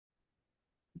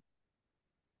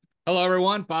Hello,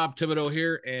 everyone. Bob Thibodeau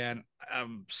here, and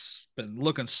been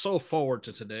looking so forward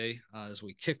to today as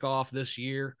we kick off this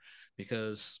year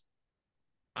because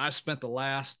I spent the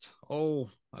last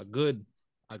a good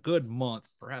month,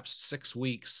 perhaps 6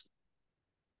 weeks,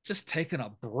 just taking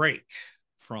a break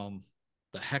from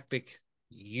the hectic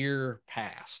year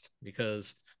past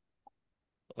because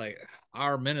like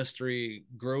our ministry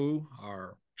grew,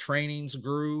 our trainings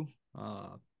grew.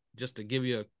 Uh, just to give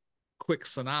you a quick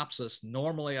synopsis,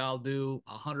 normally I'll do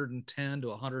 110 to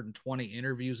 120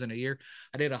 interviews in a year.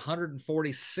 I did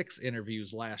 146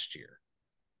 interviews last year.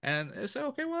 And they say,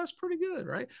 okay, well, that's pretty good,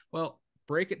 right? Well,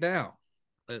 break it down.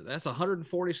 That's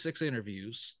 146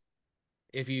 interviews.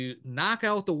 If you knock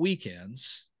out the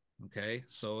weekends, okay,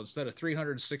 so instead of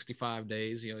 365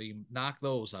 days, you knock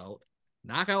those out,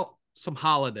 knock out some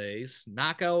holidays,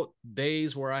 knock out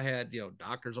days where I had,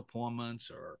 doctor's appointments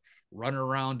or running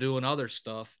around doing other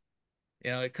stuff.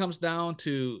 It comes down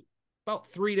to about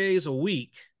 3 days a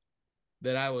week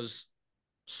that I was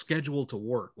scheduled to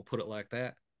work. We'll put it like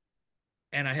that.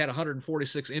 And I had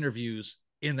 146 interviews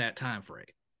in that time frame.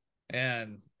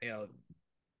 And,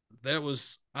 that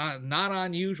was not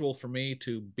unusual for me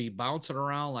to be bouncing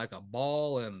around like a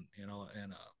ball and,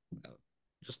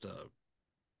 just a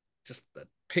just a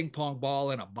ping pong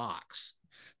ball in a box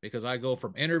because I go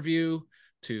from interview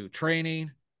to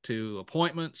training to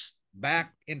appointments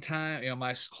back in time.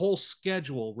 My whole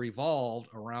schedule revolved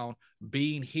around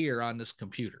being here on this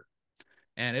computer.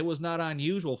 And it was not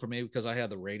unusual for me because I had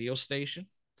the radio station.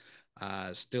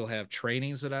 I still have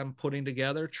trainings that I'm putting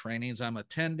together, trainings I'm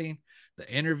attending, the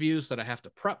interviews that I have to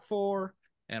prep for,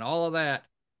 and all of that.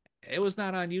 It was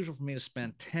not unusual for me to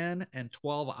spend 10 and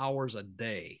 12 hours a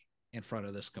day in front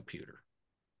of this computer.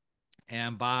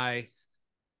 And by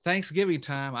Thanksgiving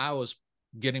time, I was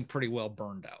getting pretty well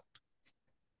burned out.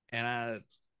 And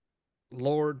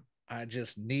Lord, I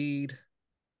just need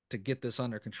to get this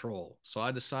under control. So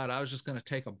I decided I was just going to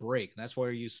take a break. And that's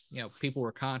where people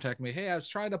were contacting me. Hey, I was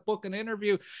trying to book an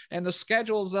interview and the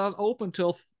schedule's open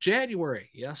till January.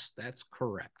 Yes, that's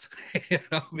correct.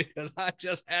 Because I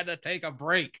just had to take a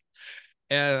break.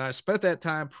 And I spent that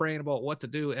time praying about what to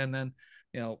do. And then,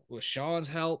 with Sean's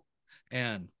help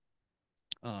and,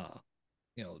 uh,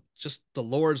 just the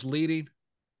Lord's leading,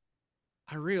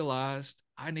 I realized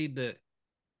I need to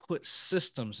put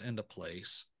systems into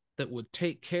place that would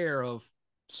take care of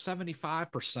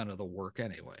 75% of the work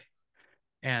anyway.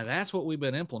 And that's what we've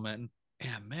been implementing.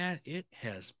 And man, it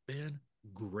has been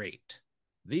great.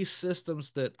 These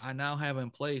systems that I now have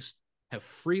in place have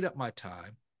freed up my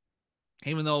time.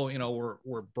 Even though,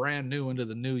 we're brand new into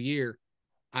the new year,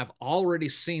 I've already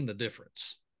seen the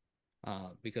difference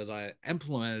because I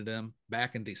implemented them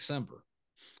back in December.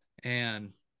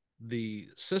 And the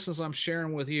systems I'm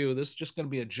sharing with you, this is just going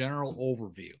to be a general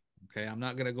overview. Okay. I'm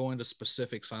not going to go into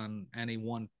specifics on any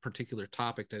one particular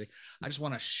topic today. I just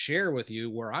want to share with you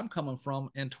where I'm coming from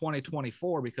in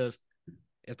 2024 because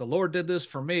if the Lord did this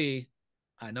for me,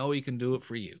 I know He can do it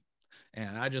for you.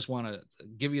 And I just want to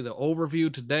give you the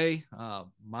overview today.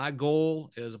 My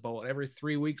goal is about every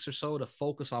 3 weeks or so to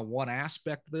focus on one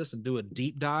aspect of this and do a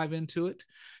deep dive into it.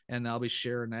 And I'll be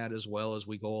sharing that as well as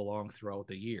we go along throughout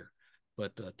the year.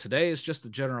 But today is just a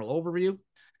general overview.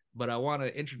 But I want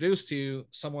to introduce to you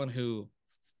someone who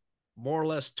more or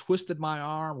less twisted my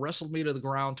arm, wrestled me to the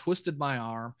ground, twisted my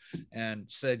arm, and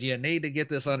said, "You need to get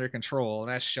this under control."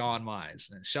 And that's Sean Mize.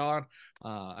 And Sean,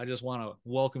 I just want to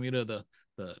welcome you to the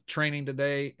training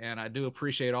today, and I do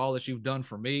appreciate all that you've done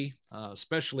for me,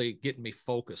 especially getting me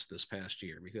focused this past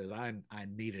year because I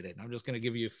needed it. And I'm just going to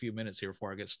give you a few minutes here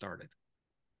before I get started.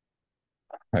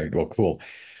 Right. Well, cool.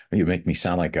 You make me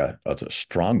sound like a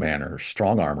strong man or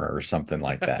strong armor or something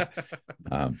like that.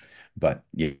 Um, but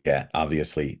yeah,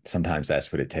 obviously, sometimes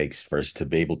that's what it takes for us to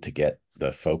be able to get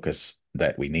the focus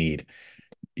that we need.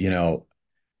 You know,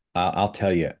 I'll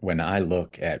tell you, when I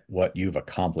look at what you've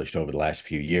accomplished over the last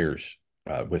few years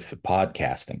with the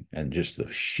podcasting and just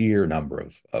the sheer number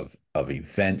of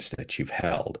events that you've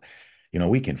held,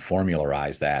 we can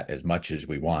formularize that as much as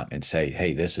we want and say,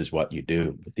 hey, this is what you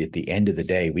do. But at the end of the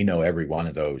day, we know every one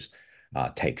of those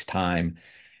takes time.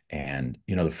 And,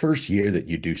 the first year that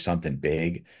you do something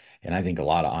big, and I think a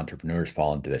lot of entrepreneurs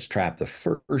fall into this trap. The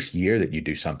first year that you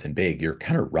do something big, you're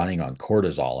kind of running on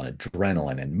cortisol and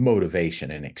adrenaline and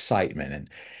motivation and excitement,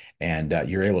 and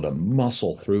you're able to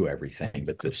muscle through everything.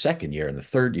 But the second year and the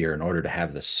third year, in order to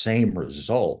have the same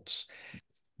results,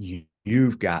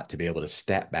 you've got to be able to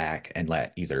step back and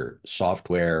let either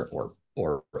software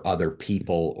or other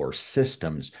people or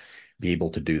systems be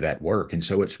able to do that work. And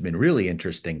so it's been really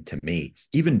interesting to me,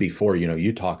 even before,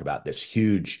 you talk about this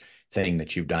huge thing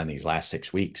that you've done these last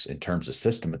 6 weeks in terms of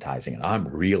systematizing. And I'm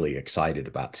really excited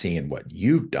about seeing what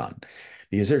you've done,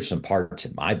 because there's some parts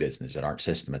in my business that aren't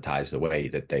systematized the way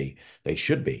that they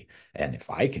should be. And if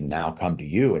I can now come to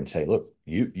you and say, look,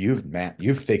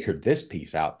 you've figured this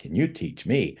piece out. Can you teach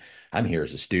me? I'm here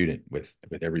as a student with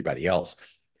everybody else.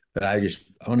 But I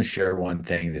want to share one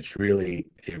thing that's really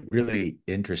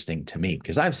interesting to me,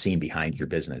 because I've seen behind your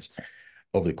business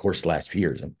over the course of the last few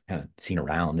years. I've kind of seen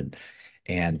around,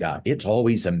 and it's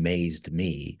always amazed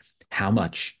me how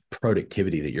much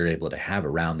productivity that you're able to have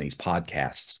around these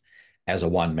podcasts as a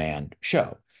one-man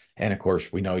show. And of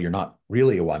course, we know you're not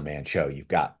really a one-man show. You've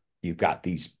got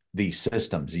these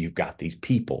systems, you've got these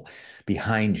people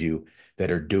behind you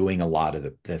that are doing a lot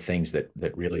of the things that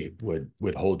really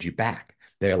would hold you back.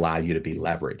 They allow you to be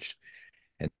leveraged.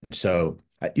 And so,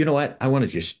 you know what? I want to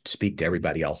just speak to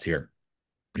everybody else here.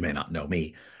 You may not know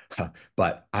me,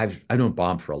 but I've known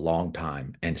Bob for a long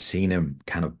time and seen him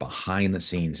kind of behind the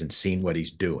scenes and seen what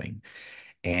he's doing.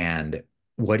 And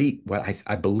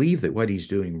I believe that what he's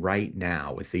doing right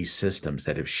now with these systems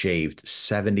that have shaved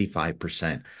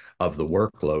 75% of the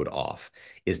workload off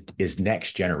is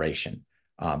next generation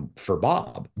for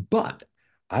Bob. But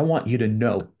I want you to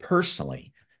know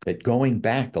personally that going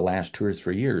back the last 2 or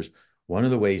 3 years, one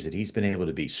of the ways that he's been able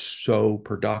to be so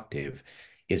productive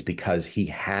is because he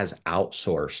has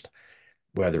outsourced,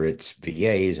 whether it's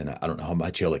VAs, and I don't know how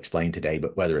much he'll explain today,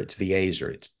 but whether it's VAs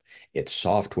or it's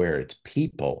software, it's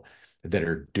people that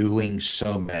are doing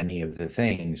so many of the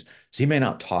things. So he may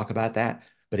not talk about that,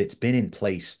 but it's been in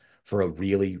place for a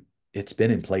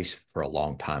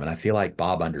long time. And I feel like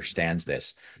Bob understands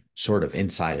this sort of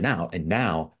inside and out. And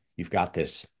now you've got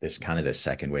this kind of this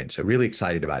second wind. So really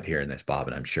excited about hearing this, Bob.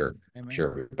 And I'm sure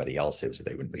everybody else is, or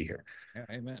they wouldn't be here. Yeah,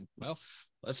 amen. Well,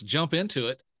 let's jump into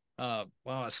it. I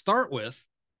start with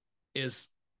is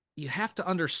you have to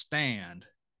understand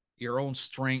your own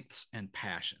strengths and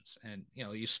passions. And,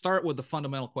 you start with the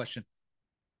fundamental question,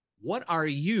 what are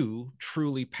you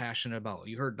truly passionate about?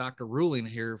 You heard Dr. Ruling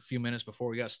here a few minutes before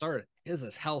we got started. His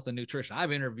is health and nutrition.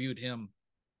 I've interviewed him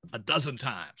a dozen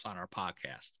times on our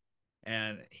podcast,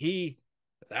 and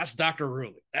that's Dr.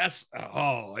 Ruling.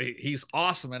 He's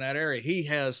awesome in that area. He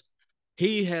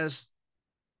has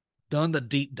done the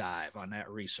deep dive on that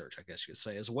research, I guess you could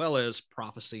say, as well as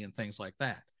prophecy and things like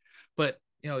that. But,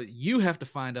 you have to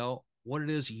find out what it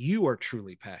is you are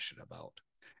truly passionate about.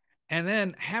 And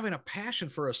then having a passion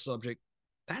for a subject,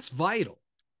 that's vital.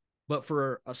 But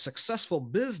for a successful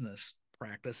business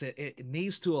practice, it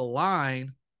needs to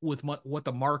align with what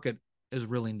the market is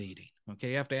really needing.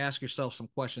 Okay. You have to ask yourself some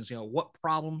questions. What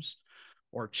problems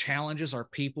or challenges are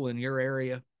people in your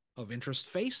area of interest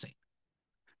facing?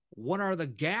 What are the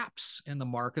gaps in the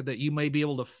market that you may be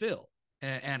able to fill?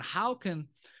 And how can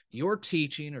your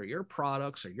teaching or your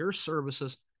products or your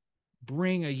services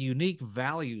bring a unique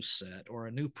value set or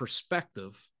a new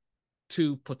perspective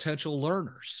to potential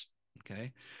learners?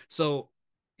 Okay. So,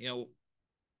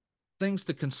 things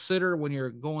to consider when you're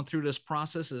going through this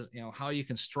process is, how you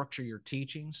can structure your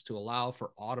teachings to allow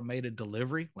for automated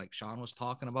delivery, like Sean was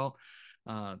talking about,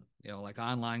 like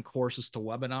online courses to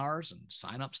webinars and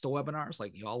signups to webinars,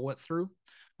 like you all went through.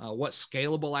 What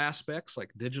scalable aspects, like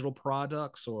digital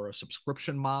products or a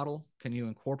subscription model, can you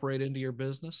incorporate into your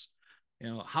business?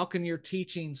 How can your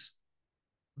teachings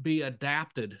be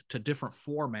adapted to different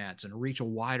formats and reach a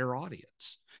wider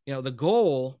audience? The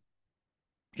goal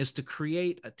is to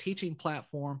create a teaching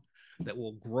platform that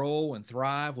will grow and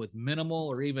thrive with minimal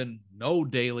or even no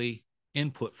daily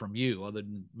input from you, other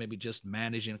than maybe just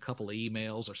managing a couple of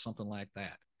emails or something like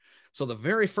that. So the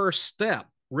very first step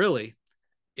really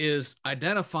is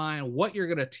identifying what you're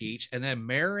going to teach and then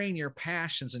marrying your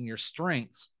passions and your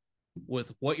strengths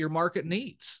with what your market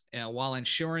needs, and while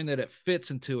ensuring that it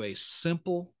fits into a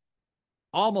simple,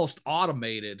 almost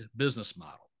automated business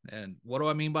model. And what do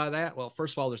I mean by that? Well,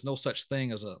 first of all, there's no such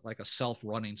thing as a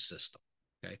self-running system.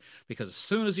 Okay. Because as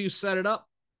soon as you set it up,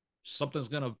 something's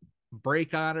going to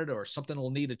break on it or something will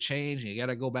need to change and you got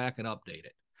to go back and update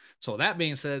it. So that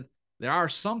being said, there are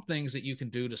some things that you can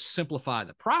do to simplify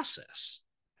the process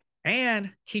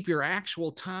and keep your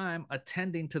actual time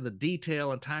attending to the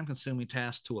detail and time consuming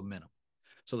tasks to a minimum.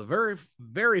 So the very,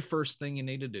 very first thing you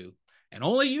need to do, and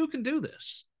only you can do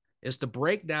this, is to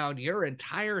break down your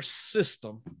entire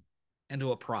system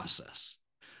into a process.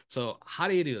 So how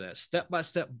do you do that?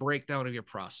 Step-by-step breakdown of your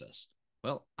process.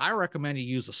 Well, I recommend you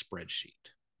use a spreadsheet.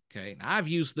 Okay. Now, I've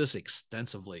used this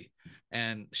extensively,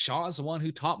 and Sean's the one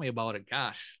who taught me about it,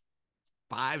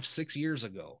 5-6 years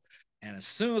ago. And as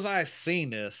soon as I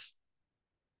seen this,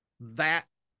 that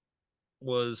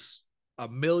was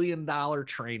 $1 million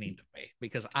training to me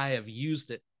because I have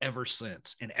used it ever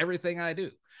since in everything I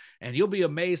do. And you'll be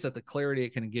amazed at the clarity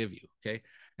it can give you. Okay.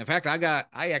 In fact, I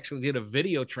actually did a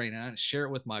video training on it, share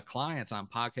it with my clients on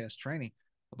podcast training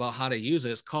about how to use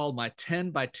it. It's called my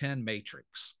 10 by 10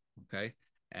 matrix. Okay.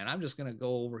 And I'm just going to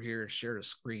go over here and share the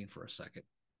screen for a second.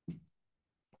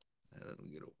 Let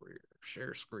me get over here.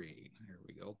 Share screen. Here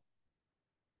we go.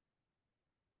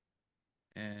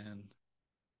 And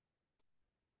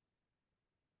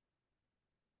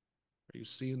are you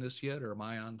seeing this yet, or am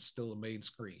I on still the main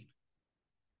screen?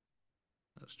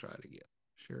 Let's try it again.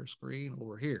 Share screen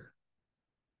over here.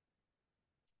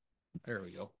 There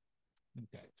we go.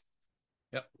 Okay.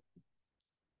 Yep.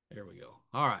 There we go.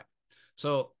 All right.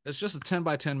 So it's just a 10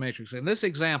 by 10 matrix. In this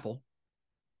example,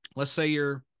 let's say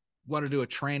you want to do a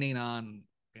training on,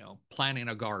 planting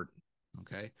a garden.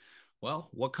 Okay. Well,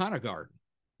 what kind of garden?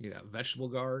 You got vegetable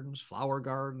gardens, flower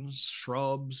gardens,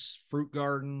 shrubs, fruit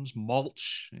gardens,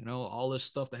 mulch, all this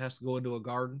stuff that has to go into a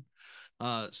garden.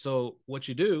 So what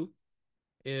you do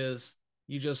is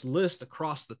you just list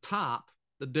across the top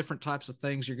the different types of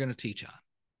things you're going to teach on.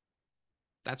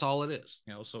 That's all it is.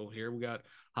 So here we got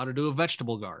how to do a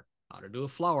vegetable garden, how to do a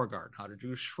flower garden, how to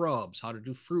do shrubs, how to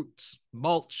do fruits,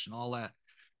 mulch, and all that.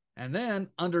 And then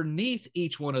underneath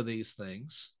each one of these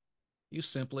things, you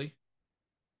simply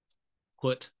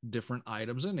put different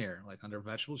items in there, like under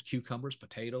vegetables, cucumbers,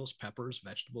 potatoes, peppers,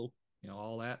 vegetable,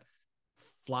 all that.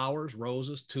 Flowers,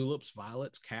 roses, tulips,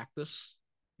 violets, cactus.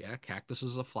 Yeah, cactus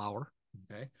is a flower.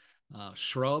 Okay.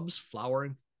 Shrubs,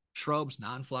 flowering shrubs,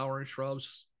 non-flowering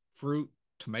shrubs, fruit.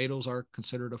 Tomatoes are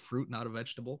considered a fruit, not a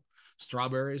vegetable.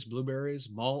 Strawberries, blueberries,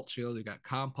 mulch, you got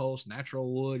compost,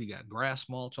 natural wood, you got grass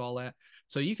mulch, all that.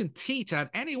 So you can teach on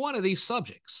any one of these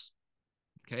subjects,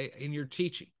 okay, in your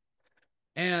teaching.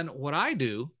 And what I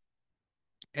do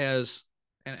is,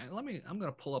 and I'm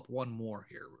going to pull up one more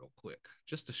here real quick,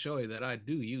 just to show you that I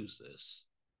do use this.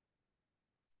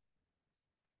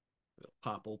 It'll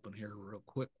pop open here real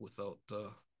quick without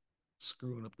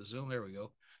screwing up the Zoom. There we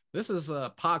go. This is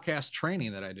a podcast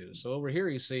training that I do. So over here,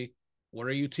 you see, what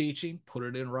are you teaching? Put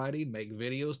it in writing, make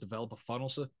videos, develop a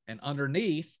funnel. And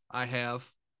underneath, I have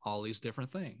all these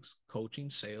different things: coaching,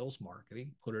 sales,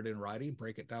 marketing. Put it in writing,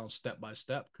 break it down step by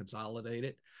step, consolidate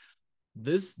it.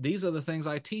 These are the things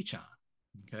I teach on.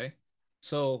 Okay.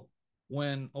 So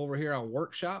when over here on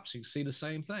workshops, you see the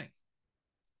same thing.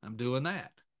 I'm doing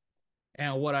that.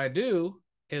 And what I do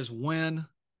is when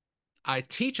I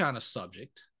teach on a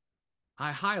subject,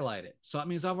 I highlight it. So that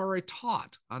means I've already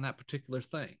taught on that particular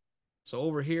thing. So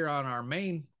over here on our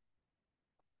main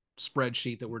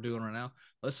spreadsheet that we're doing right now,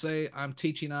 let's say I'm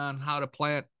teaching on how to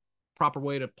plant, proper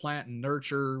way to plant and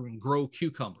nurture and grow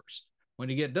cucumbers. When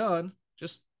you get done,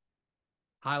 just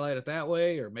highlight it that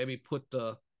way, or maybe put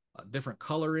a different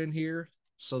color in here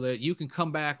so that you can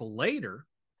come back later.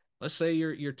 Let's say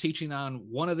you're teaching on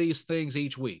one of these things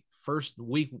each week. First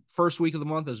week of the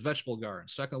month is vegetable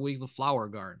gardens. Second week, the flower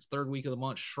gardens. Third week of the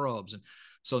month, shrubs. And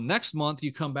so next month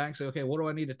you come back and say, okay, what do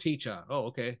I need to teach on? Oh,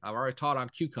 okay, I've already taught on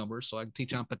cucumbers, so I can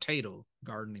teach on potato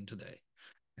gardening today.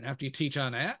 And after you teach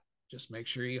on that, just make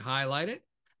sure you highlight it.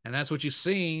 And that's what you've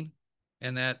seen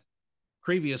in that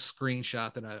previous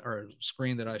screenshot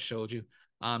screen that I showed you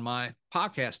on my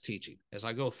podcast teaching. As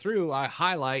I go through, I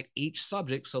highlight each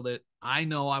subject so that I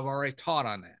know I've already taught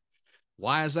on that.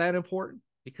 Why is that important?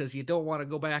 Because you don't want to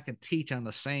go back and teach on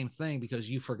the same thing because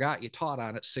you forgot you taught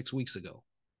on it 6 weeks ago.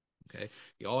 Okay.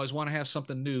 You always want to have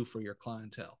something new for your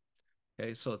clientele.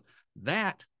 Okay. So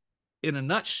that in a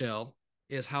nutshell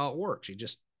is how it works. You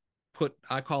just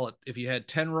I call it, if you had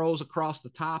 10 rows across the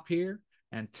top here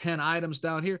and 10 items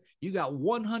down here, you got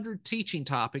 100 teaching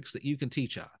topics that you can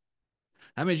teach on.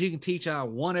 That means you can teach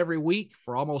on one every week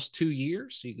for almost 2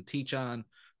 years. So you can teach on,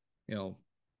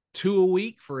 2 a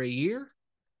week for a year.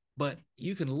 But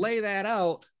you can lay that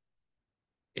out.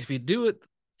 If you do it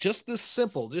just this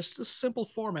simple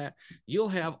format, you'll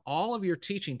have all of your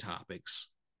teaching topics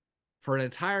for an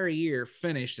entire year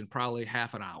finished in probably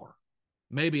half an hour,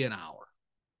 maybe an hour,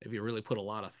 if you really put a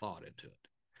lot of thought into it.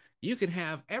 You can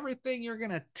have everything you're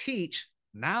going to teach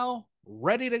now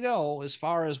ready to go as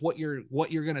far as what you're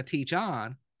going to teach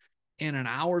on in an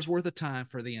hour's worth of time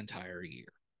for the entire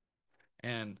year.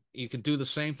 And you can do the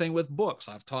same thing with books.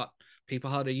 I've taught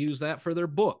people how to use that for their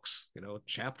books,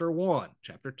 chapter 1,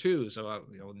 chapter 2, so,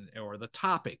 or the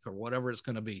topic or whatever it's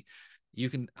going to be.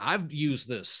 I've used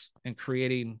this in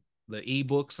creating the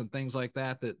ebooks and things like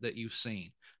that you've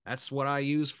seen. That's what I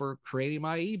use for creating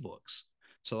my ebooks.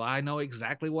 So I know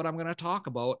exactly what I'm going to talk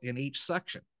about in each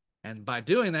section. And by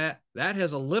doing that, that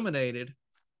has eliminated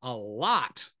a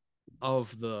lot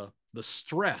of the the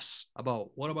stress about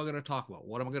what am I going to talk about?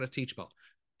 What am I going to teach about?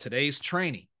 Today's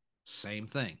training, same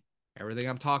thing. Everything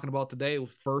I'm talking about today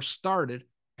first started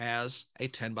as a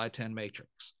 10 by 10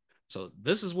 matrix. So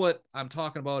this is what I'm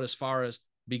talking about as far as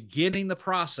beginning the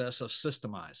process of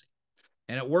systemizing.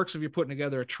 And it works if you're putting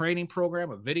together a training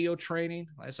program, a video training.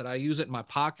 Like I said, I use it in my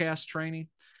podcast training.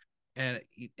 And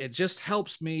it just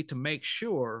helps me to make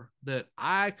sure that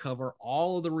I cover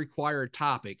all of the required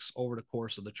topics over the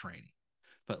course of the training.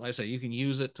 But like I said, you can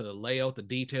use it to lay out the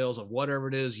details of whatever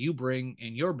it is you bring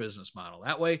in your business model.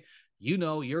 That way, you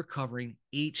know you're covering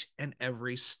each and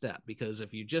every step. Because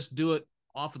if you just do it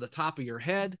off of the top of your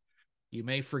head, you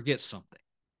may forget something.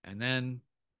 And then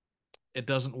it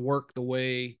doesn't work the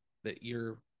way that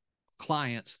your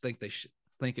clients think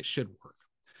it should work.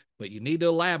 But you need to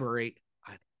elaborate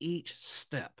on each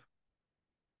step.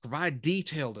 Provide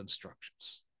detailed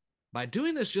instructions. By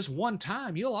doing this just one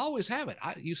time, you'll always have it.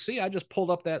 You see, I just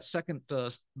pulled up that second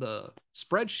the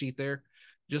spreadsheet there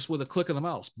just with a click of the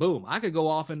mouse. Boom. I could go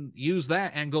off and use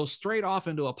that and go straight off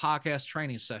into a podcast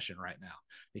training session right now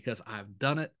because I've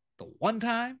done it the one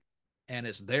time and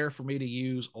it's there for me to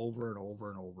use over and over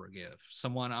and over again. If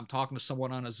I'm talking to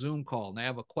someone on a Zoom call and they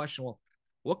have a question,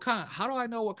 well, how do I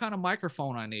know what kind of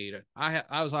microphone I need?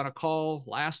 I was on a call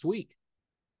last week.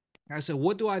 I said,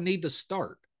 what do I need to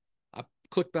start? I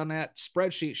clicked on that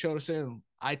spreadsheet, showed us in.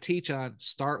 I teach on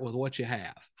start with what you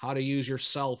have, how to use your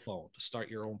cell phone to start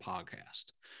your own podcast.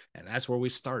 And that's where we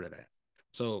started at.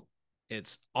 So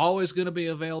it's always going to be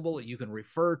available. You can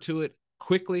refer to it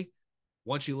quickly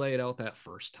once you lay it out that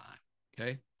first time.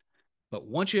 Okay. But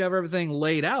once you have everything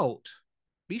laid out,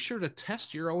 be sure to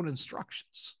test your own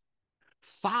instructions.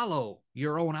 Follow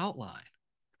your own outline.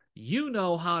 You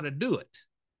know how to do it,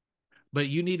 but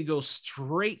you need to go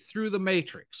straight through the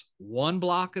matrix, one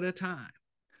block at a time,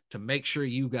 to make sure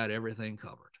you got everything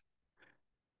covered.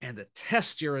 And to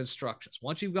test your instructions.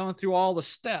 Once you've gone through all the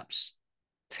steps,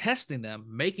 testing them,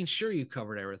 making sure you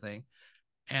covered everything.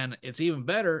 And it's even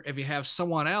better if you have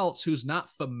someone else who's not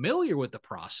familiar with the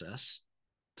process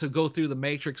to go through the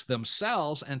matrix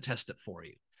themselves and test it for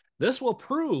you. This will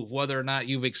prove whether or not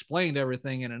you've explained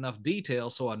everything in enough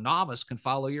detail so a novice can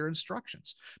follow your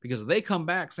instructions. Because if they come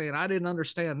back saying, I didn't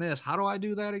understand this, how do I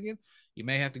do that again? You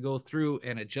may have to go through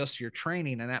and adjust your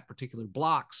training in that particular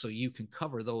block so you can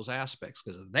cover those aspects.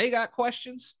 Because if they got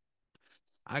questions,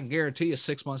 I can guarantee you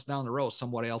 6 months down the road,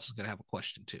 somebody else is going to have a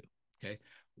question too. Okay.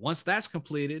 Once that's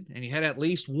completed and you had at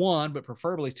least one, but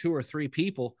preferably 2 or 3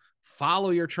 people follow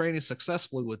your training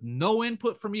successfully with no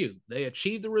input from you, they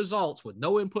achieve the results with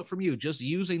no input from you, just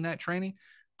using that training,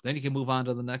 then you can move on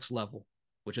to the next level,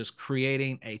 which is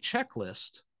creating a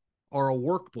checklist or a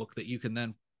workbook that you can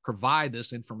then provide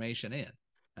this information in.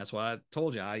 That's why I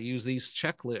told you I use these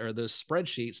checklists or the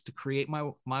spreadsheets to create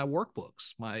my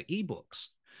workbooks, my ebooks.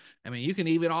 I mean, you can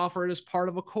even offer it as part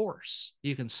of a course.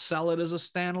 You can sell it as a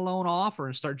standalone offer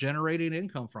and start generating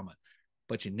income from it.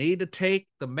 But you need to take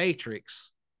the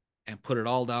matrix and put it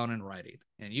all down in writing.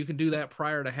 And you can do that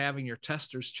prior to having your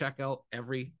testers check out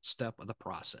every step of the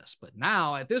process. But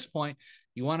now at this point,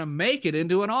 you want to make it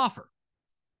into an offer.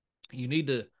 You need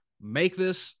to make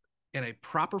this in a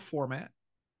proper format,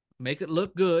 make it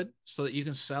look good so that you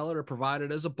can sell it or provide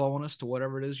it as a bonus to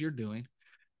whatever it is you're doing,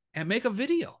 and make a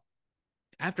video.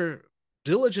 After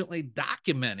diligently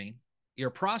documenting your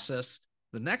process,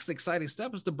 the next exciting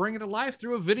step is to bring it to life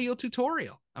through a video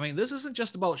tutorial. I mean, this isn't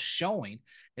just about showing,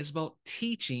 it's about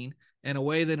teaching in a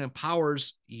way that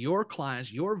empowers your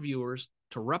clients, your viewers,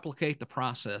 to replicate the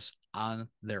process on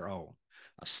their own.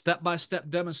 A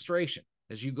step-by-step demonstration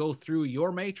as you go through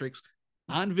your matrix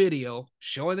on video,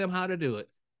 showing them how to do it,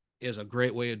 is a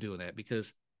great way of doing that,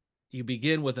 because you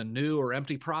begin with a new or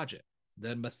empty project,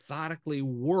 then methodically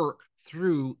work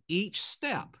through each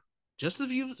step, just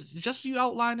as you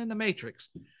outline in the matrix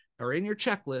or in your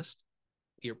checklist,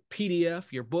 your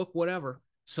PDF, your book, whatever,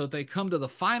 so that they come to the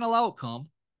final outcome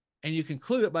and you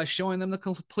conclude it by showing them the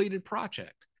completed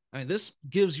project. I mean, this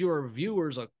gives your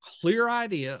viewers a clear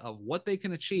idea of what they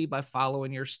can achieve by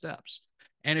following your steps.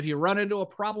 And if you run into a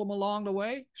problem along the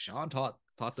way, Sean taught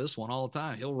this one all the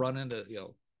time. He'll run into,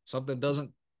 something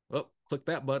doesn't, oh, click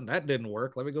that button. That didn't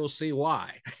work. Let me go see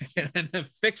why. And then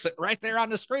fix it right there on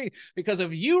the screen. Because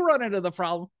if you run into the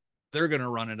problem, they're going to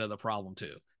run into the problem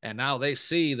too. And now they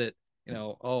see that,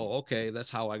 oh, okay,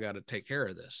 that's how I got to take care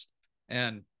of this.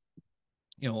 And,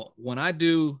 when I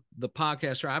do the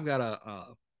podcast, I've got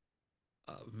a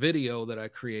video that I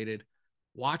created.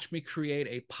 Watch me create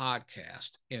a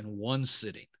podcast in one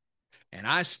sitting. And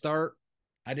I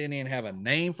didn't even have a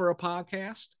name for a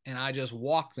podcast. And I just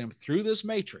walked them through this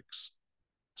matrix,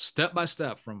 step by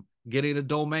step, from getting a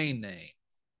domain name,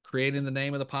 creating the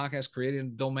name of the podcast, creating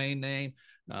the domain name,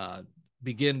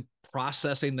 begin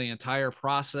processing the entire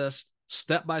process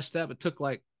step by step. It took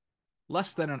like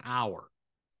less than an hour.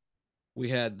 We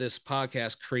had this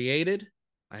podcast created.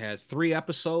 I had 3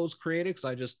 episodes created because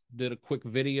I just did a quick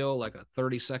video, like a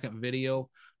 30-second video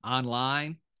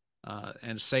online,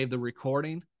 and saved the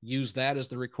recording. Used that as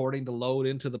the recording to load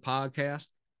into the podcast.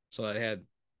 So I had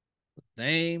the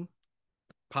name,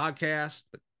 podcast,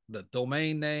 the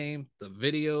domain name, the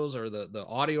videos or the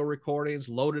audio recordings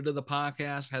loaded to the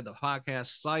podcast, had the podcast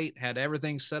site, had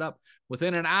everything set up.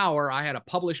 Within an hour, I had a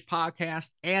published podcast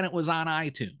and it was on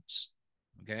iTunes.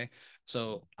 Okay.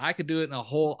 So I could do it in a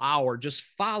whole hour just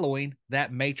following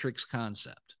that matrix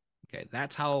concept. Okay.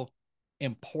 That's how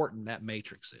important that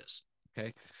matrix is.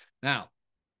 Okay. Now,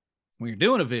 when you're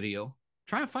doing a video,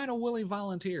 try and find a willing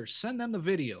volunteer. Send them the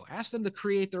video. Ask them to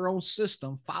create their own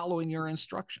system following your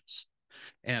instructions.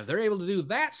 And if they're able to do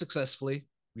that successfully,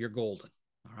 you're golden.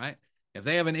 All right. If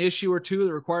they have an issue or two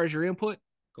that requires your input,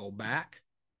 go back.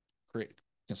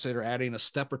 Consider adding a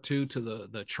step or two to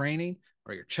the training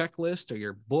or your checklist or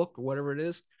your book or whatever it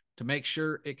is to make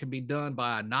sure it can be done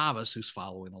by a novice who's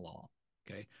following along.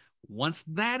 Okay. Once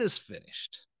that is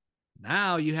finished,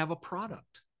 now you have a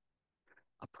product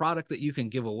that you can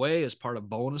give away as part of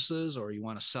bonuses or you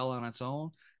want to sell on its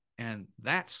own. And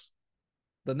that's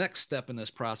the next step in this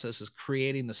process is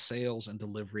creating the sales and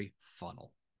delivery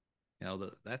funnel.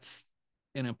 That's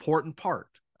an important part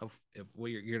of if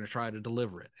you're going to try to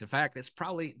deliver it. In fact, it's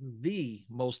probably the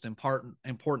most important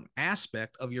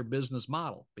aspect of your business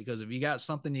model, because if you got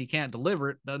something you can't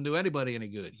deliver, it doesn't do anybody any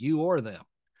good, you or them.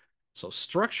 So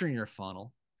structuring your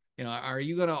funnel, are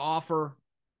you going to offer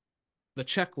the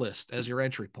checklist as your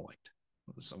entry point?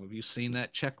 Some of you seen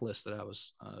that checklist that I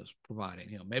was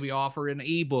providing. Maybe offer an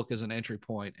ebook as an entry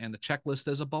point and the checklist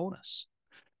as a bonus.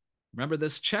 Remember,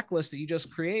 this checklist that you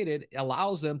just created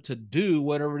allows them to do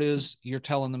whatever it is you're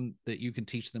telling them that you can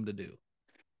teach them to do.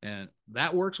 And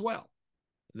that works well.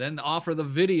 Then offer the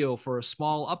video for a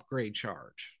small upgrade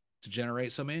charge to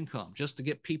generate some income, just to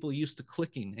get people used to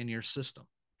clicking in your system.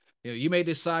 You may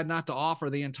decide not to offer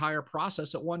the entire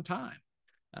process at one time.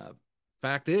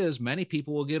 Fact is, many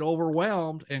people will get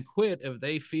overwhelmed and quit if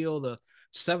they feel the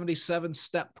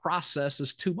 77-step process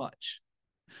is too much,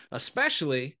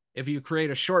 especially if you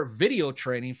create a short video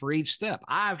training for each step.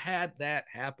 I've had that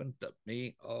happen to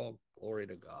me. Oh, glory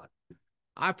to God.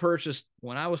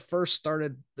 When I was first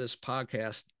started this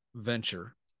podcast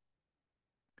venture,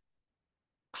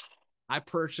 I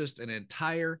purchased an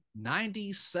entire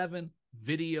 97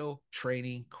 video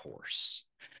training course.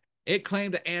 It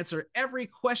claimed to answer every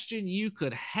question you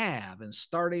could have in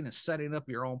starting and setting up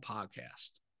your own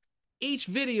podcast. Each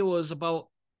video was about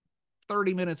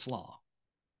 30 minutes long,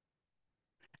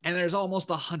 and there's almost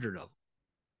 100 of them.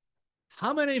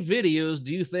 How many videos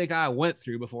do you think I went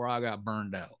through before I got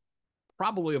burned out?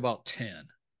 Probably about 10,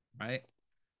 right?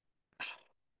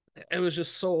 It was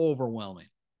just so overwhelming.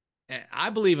 And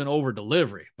I believe in over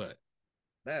delivery, but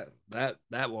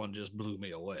that one just blew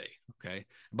me away. Okay.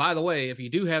 By the way, if you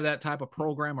do have that type of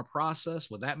program or process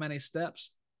with that many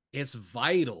steps, it's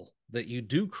vital that you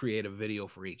do create a video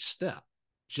for each step,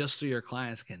 just so your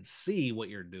clients can see what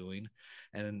you're doing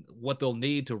and what they'll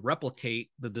need to replicate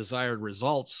the desired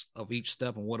results of each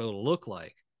step and what it'll look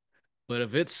like. But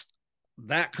if it's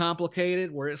that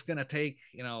complicated where it's going to take,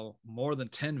 more than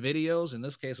 10 videos, in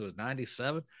this case it was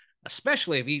 97,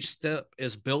 especially if each step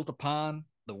is built upon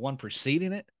the one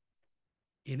preceding it,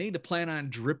 you need to plan on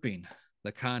dripping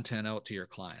the content out to your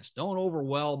clients. Don't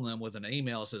overwhelm them with an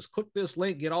email that says, click this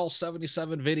link, get all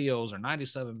 77 videos or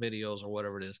 97 videos or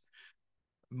whatever it is.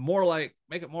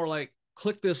 Make it more like,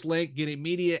 click this link, get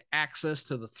immediate access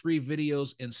to the 3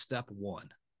 videos in step 1,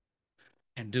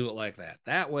 and do it like that.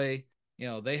 That way,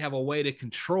 they have a way to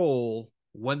control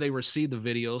when they receive the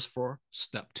videos for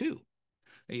step 2.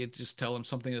 You just tell them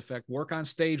something to the effect, work on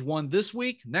stage 1 this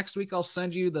week. Next week, I'll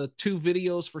send you the 2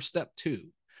 videos for step 2.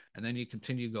 And then you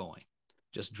continue going,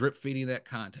 just drip feeding that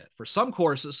content. For some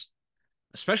courses,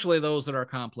 especially those that are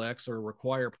complex or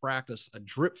require practice, a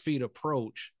drip feed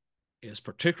approach is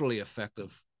particularly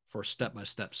effective for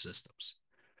step-by-step systems.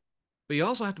 But you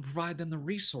also have to provide them the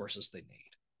resources they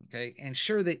need. Okay.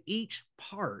 Ensure that each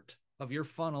part of your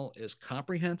funnel is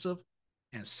comprehensive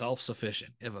and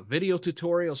self-sufficient. If a video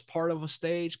tutorial is part of a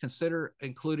stage, consider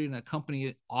including a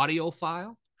company audio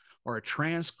file or a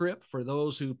transcript for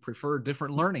those who prefer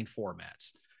different learning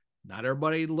formats. Not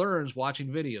everybody learns watching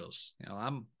videos.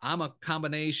 I'm a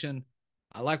combination.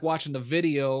 I like watching the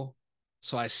video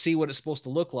so I see what it's supposed to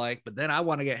look like, but then I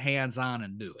want to get hands-on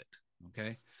and do it.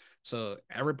 Okay. So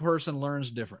every person learns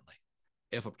differently.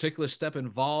 If a particular step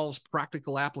involves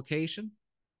practical application,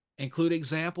 include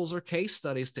examples or case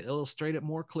studies to illustrate it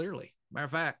more clearly. Matter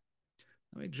of fact,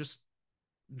 let me just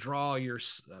draw your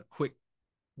quick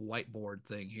whiteboard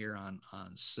thing here on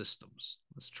systems.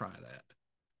 Let's try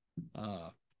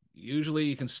that. Usually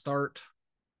you can start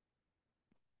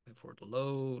for it to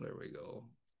load. There we go.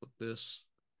 Put this.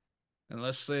 And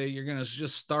let's say you're going to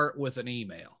just start with an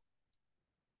email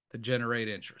to generate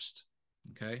interest.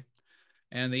 Okay.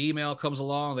 And the email comes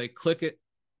along, they click it,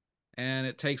 and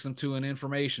it takes them to an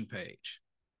information page.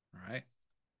 All right.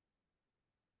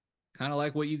 Kind of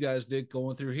like what you guys did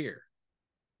going through here.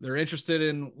 They're interested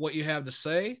in what you have to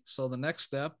say. So the next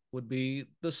step would be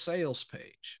the sales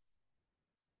page.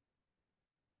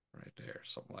 Right there,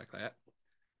 something like that.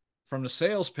 From the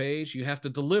sales page, you have to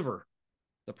deliver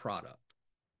the product.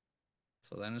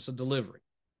 So then it's a delivery.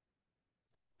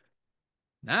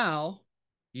 Now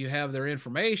you have their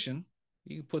information.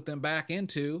 You can put them back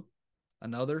into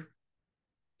another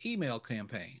email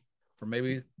campaign for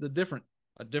maybe a different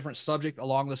subject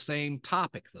along the same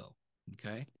topic, though.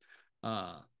 Okay.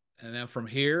 And then from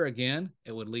here, again,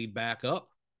 it would lead back up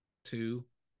to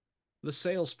the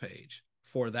sales page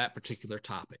for that particular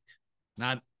topic.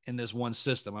 Not in this one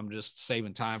system. I'm just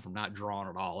saving time from not drawing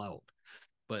it all out.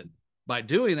 But by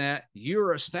doing that,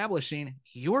 you're establishing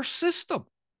your system.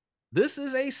 This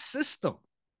is a system.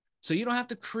 So you don't have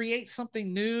to create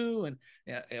something new. And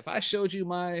if I showed you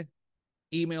my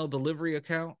email delivery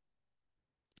account,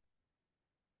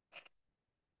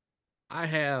 I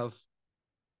have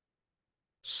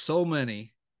so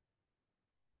many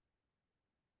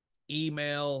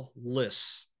email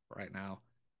lists right now.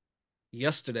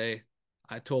 Yesterday,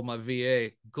 I told my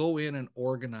VA, go in and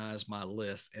organize my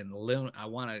list. And I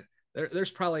want to, there's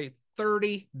probably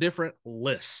 30 different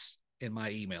lists in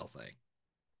my email thing.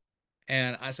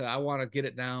 And I said, I want to get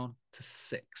it down to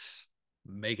 6.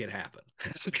 Make it happen.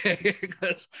 Okay.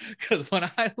 Because when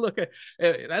I look at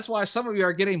that's why some of you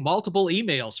are getting multiple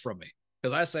emails from me.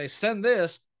 Because I say, send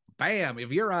this, bam.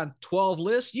 If you're on 12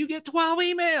 lists, you get 12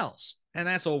 emails. And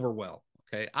that's overwhelmed.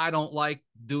 Okay. I don't like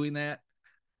doing that.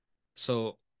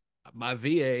 So my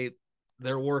VA,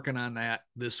 they're working on that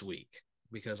this week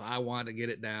because I want to get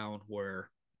it down where,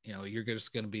 you're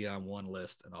just going to be on one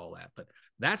list and all that. But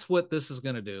that's what this is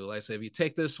going to do. Like I say, if you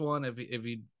take this one, if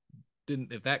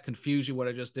that confused you, what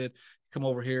I just did, come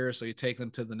over here. So you take them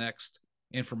to the next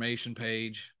information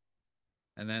page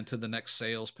and then to the next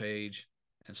sales page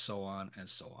and so on and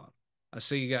so on. I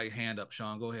see you got your hand up,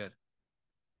 Sean. Go ahead.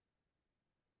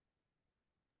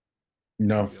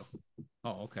 No.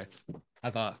 Oh, okay. I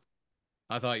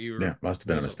thought you were. Yeah, must have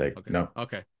been a mistake. Okay. No.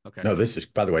 Okay. No, this is,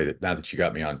 by the way, now that you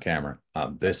got me on camera,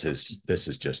 this is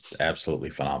just absolutely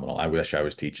phenomenal. I wish I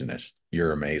was teaching this.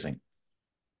 You're amazing.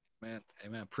 Man,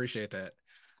 amen. Appreciate that.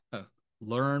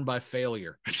 Learn by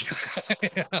failure. You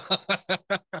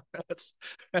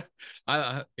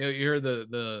hear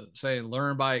the saying,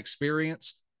 learn by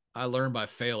experience. I learned by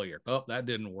failure. Oh, that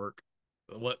didn't work.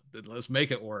 Let's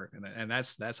make it work. And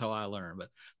that's how I learn. But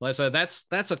like I said,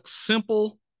 that's a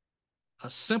simple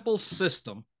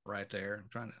system right there. I'm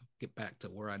trying to get back to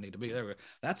where I need to be. There we go.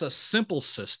 That's a simple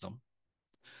system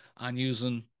on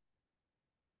using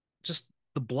just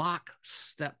the block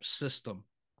step system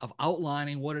of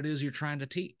outlining what it is you're trying to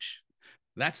teach.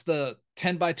 That's the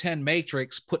 10 by 10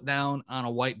 matrix put down on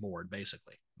a whiteboard,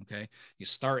 basically. Okay. You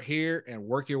start here and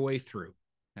work your way through.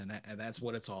 And that's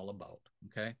what it's all about.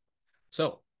 Okay.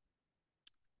 So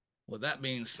with that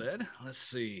being said, let's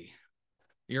see.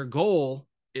 Your goal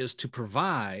is to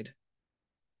provide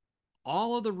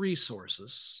all of the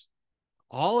resources,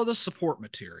 all of the support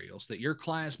materials that your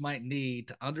clients might need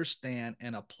to understand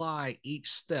and apply each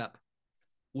step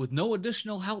with no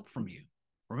additional help from you.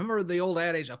 Remember the old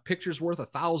adage, a picture's worth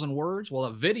 1,000 words? Well,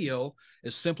 a video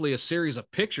is simply a series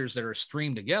of pictures that are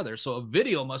streamed together. So a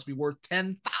video must be worth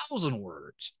 10,000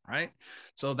 words, right?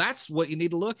 So that's what you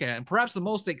need to look at. And perhaps the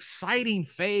most exciting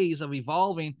phase of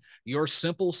evolving your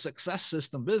simple success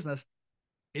system business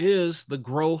is the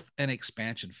growth and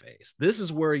expansion phase. This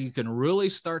is where you can really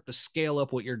start to scale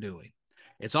up what you're doing.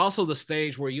 It's also the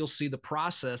stage where you'll see the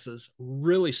processes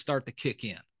really start to kick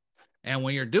in. And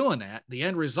when you're doing that, the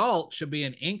end result should be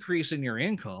an increase in your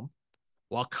income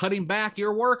while cutting back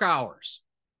your work hours.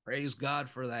 Praise God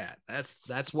for that.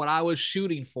 That's what I was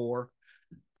shooting for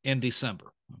in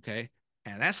December. Okay.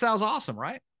 And that sounds awesome,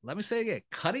 right? Let me say it again,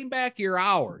 cutting back your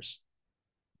hours,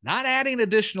 not adding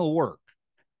additional work.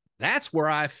 That's where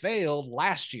I failed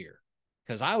last year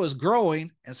because I was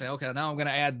growing and say, okay, now I'm going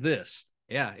to add this.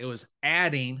 Yeah. It was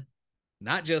adding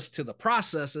not just to the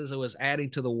processes, it was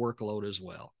adding to the workload as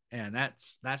well. And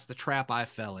that's the trap I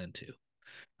fell into.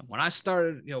 When I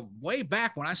started, way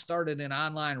back when I started in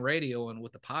online radio and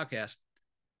with the podcast,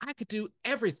 I could do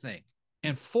everything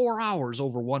in 4 hours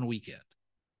over one weekend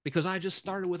because I just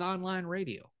started with online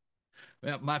radio.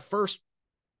 My first,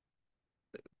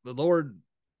 the Lord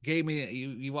gave me,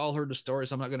 you've all heard the story,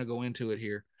 so I'm not going to go into it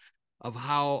here, of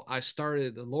how I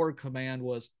started. The Lord command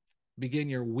was begin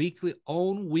your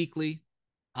own weekly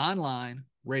online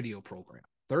radio program,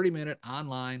 30-minute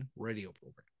online radio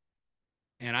program.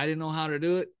 And I didn't know how to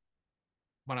do it,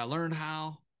 but I learned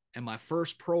how. And my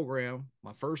first program,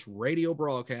 my first radio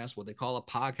broadcast, what they call a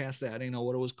podcast, I didn't know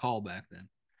what it was called back then,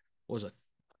 was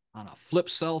on a flip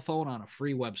cell phone on a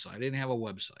free website. I didn't have a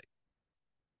website,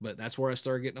 but that's where I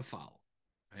started getting a follow,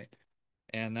 right?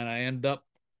 And then I ended up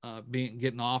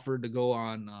getting offered to go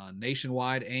on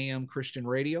nationwide AM Christian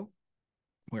radio.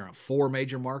 We're on 4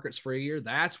 major markets for a year.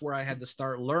 That's where I had to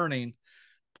start learning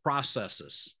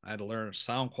processes. I had to learn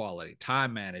sound quality,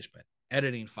 time management,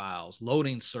 editing files,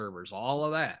 loading servers, all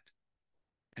of that.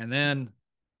 And then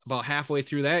about halfway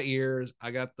through that year,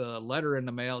 I got the letter in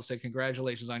the mail that said,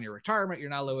 congratulations on your retirement. You're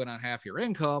now living on half your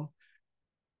income.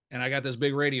 And I got this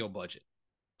big radio budget.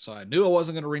 So I knew I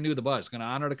wasn't going to renew the budget. I was going to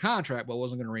honor the contract, but I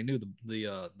wasn't going to renew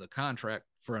the contract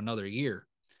for another year.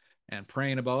 And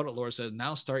praying about it, Lord said,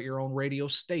 now start your own radio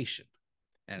station.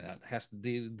 And that has to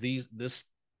do these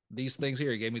things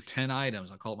here. He gave me 10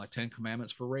 items. I call it my 10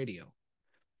 commandments for radio.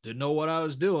 Didn't know what I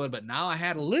was doing, but now I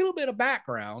had a little bit of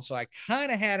background. So I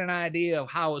kind of had an idea of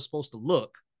how it was supposed to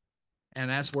look. And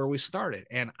that's where we started.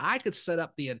 And I could set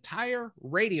up the entire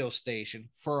radio station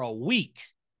for a week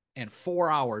in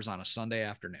 4 hours on a Sunday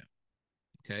afternoon.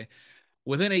 Okay.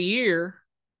 Within a year,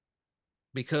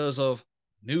 because of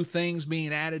new things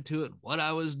being added to it, what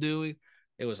I was doing,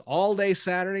 it was all day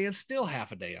Saturday and still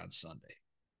half a day on Sunday.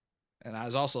 And I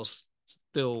was also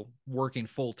still working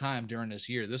full time during this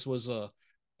year. This was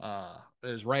it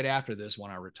was right after this when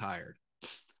I retired.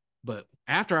 But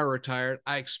after I retired,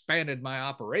 I expanded my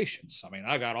operations. I mean,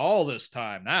 I got all this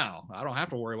time now. I don't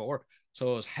have to worry about work.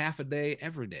 So it was half a day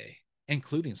every day,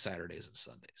 including Saturdays and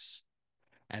Sundays.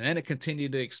 And then it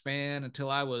continued to expand until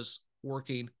I was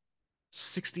working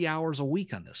 60 hours a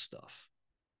week on this stuff.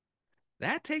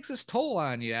 That takes its toll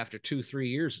on you after 2-3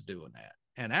 years of doing that.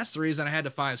 And that's the reason I had to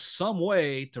find some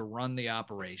way to run the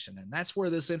operation. And that's where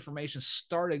this information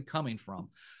started coming from,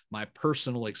 my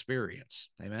personal experience.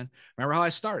 Amen. Remember how I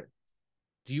started?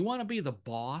 Do you want to be the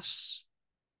boss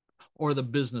or the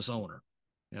business owner?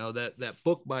 You know, that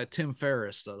book by Tim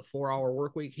Ferriss, the 4-Hour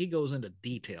Workweek, he goes into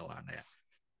detail on that.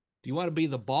 Do you want to be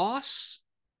the boss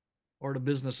or the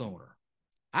business owner?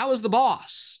 I was the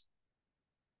boss,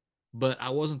 but I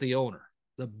wasn't the owner.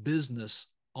 The business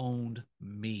owned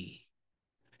me.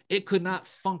 It could not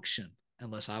function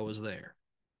unless I was there.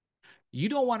 You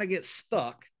don't want to get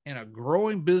stuck in a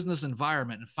growing business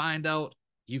environment and find out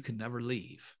you can never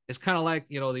leave. It's kind of like,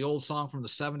 the old song from the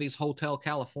 70s, Hotel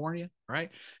California,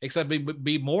 right? Except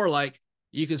be more like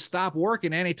you can stop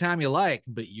working anytime you like,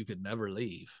 but you can never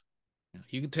leave.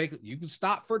 You can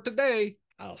stop for today.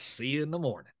 I'll see you in the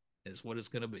morning is what it's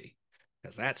going to be.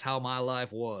 Because that's how my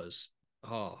life was.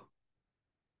 Oh,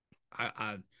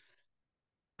 I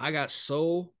got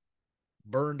so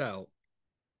burned out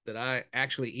that I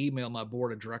actually emailed my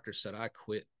board of directors, said, I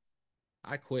quit.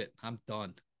 I'm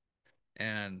done.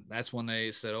 And that's when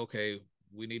they said, okay,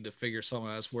 we need to figure something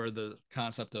out. That's where the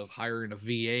concept of hiring a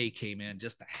VA came in,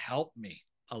 just to help me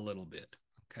a little bit.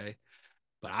 Okay.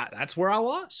 But that's where I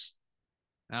was.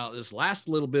 Now, this last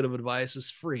little bit of advice is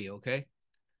free. Okay.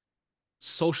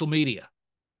 Social media.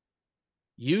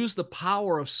 Use the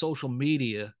power of social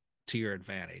media to your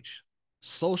advantage.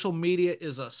 Social media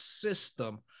is a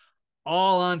system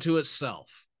all unto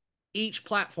itself. Each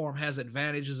platform has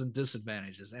advantages and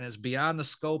disadvantages, and it's beyond the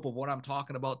scope of what I'm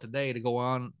talking about today to go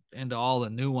on into all the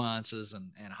nuances and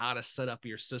how to set up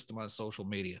your system on social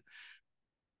media.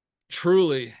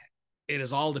 Truly, it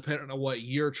is all dependent on what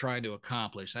you're trying to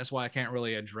accomplish. That's why I can't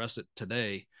really address it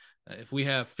today. If we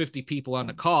have 50 people on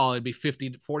the call, it'd be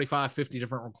 45, 50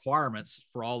 different requirements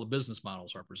for all the business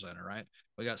models represented, right?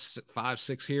 We got 5,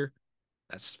 6 here.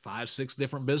 That's 5, 6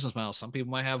 different business models. Some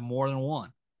people might have more than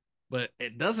one, but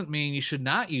it doesn't mean you should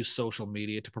not use social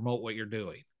media to promote what you're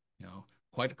doing.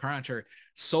 Quite the contrary.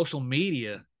 Social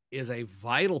media is a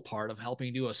vital part of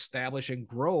helping you establish and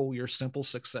grow your Simple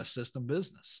Success System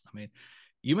business. I mean,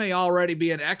 you may already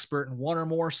be an expert in one or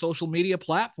more social media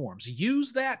platforms.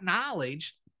 Use that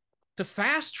knowledge to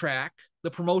fast track the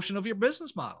promotion of your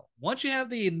business model. Once you have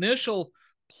the initial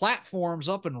platforms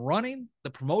up and running, the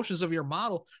promotions of your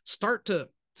model, start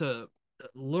to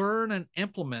learn and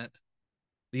implement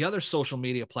the other social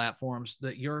media platforms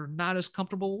that you're not as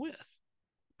comfortable with.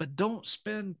 but don't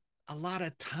spend a lot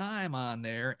of time on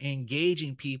there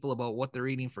engaging people about what they're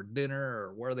eating for dinner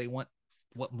or where they want,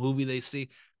 what movie they see.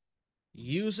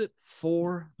 Use it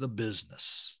for the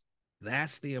business.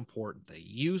 That's the important thing.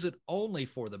 Use it only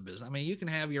for the business. I mean, you can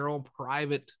have your own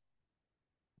private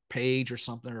page or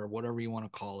something or whatever you want to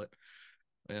call it.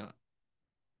 Yeah.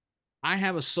 I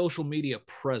have a social media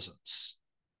presence,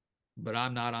 but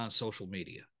I'm not on social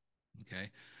media.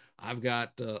 Okay. I've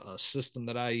got a system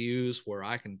that I use where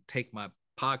I can take my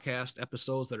podcast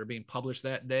episodes that are being published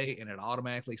that day and it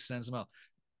automatically sends them out.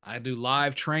 I do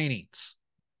live trainings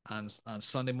on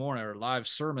Sunday morning or live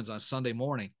sermons on Sunday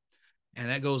morning.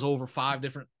 And that goes over 5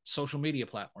 different social media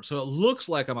platforms. So it looks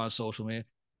like I'm on social media.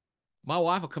 My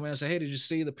wife will come in and say, "Hey, did you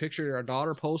see the picture our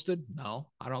daughter posted?"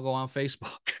 No, I don't go on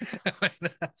Facebook.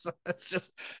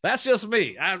 That's just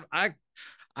me.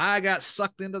 I got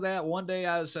sucked into that. One day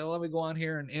I said, well, let me go on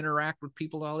here and interact with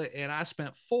people and all that. And I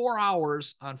spent 4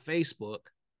 hours on Facebook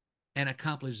and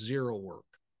accomplished 0 work.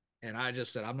 And I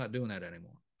just said, I'm not doing that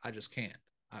anymore. I just can't.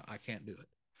 I can't do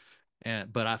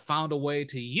it. But I found a way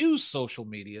to use social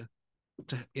media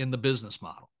in the business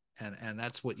model. And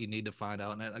that's what you need to find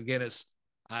out. And again,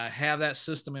 I have that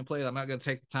system in place. I'm not going to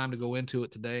take the time to go into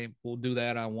it today. We'll do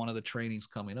that on one of the trainings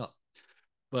coming up.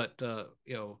 But,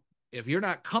 if you're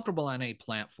not comfortable on any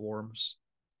platforms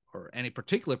or any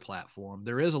particular platform,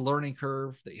 there is a learning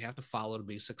curve that you have to follow to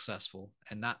be successful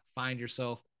and not find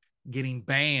yourself getting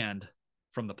banned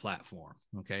from the platform.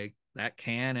 Okay. That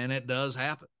can, and it does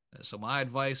happen. So my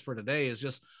advice for today is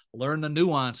just learn the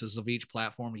nuances of each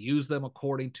platform, use them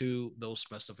according to those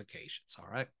specifications.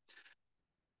 All right.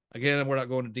 Again, we're not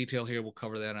going into detail here. We'll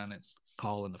cover that on a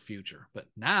call in the future. But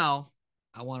now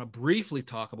I want to briefly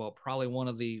talk about probably one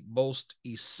of the most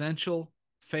essential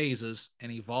phases in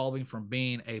evolving from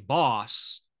being a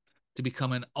boss to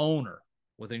become an owner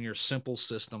within your simple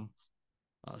system,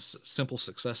 simple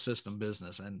success system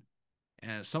business. And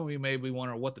some of you may be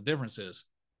wondering what the difference is.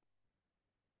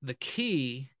 The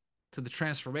key to the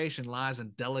transformation lies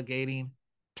in delegating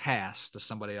tasks to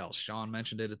somebody else. Sean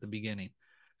mentioned it at the beginning.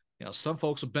 Some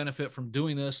folks will benefit from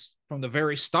doing this from the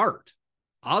very start.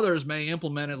 Others may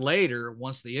implement it later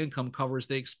once the income covers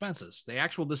the expenses. The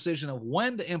actual decision of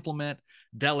when to implement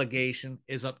delegation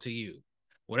is up to you.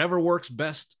 Whatever works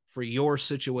best for your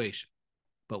situation.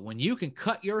 But when you can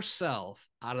cut yourself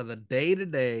out of the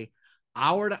day-to-day,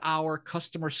 hour-to-hour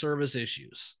customer service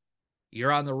issues,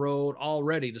 you're on the road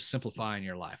already to simplifying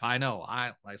your life. I know.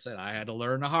 Like I said, I had to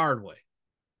learn the hard way.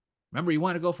 Remember, you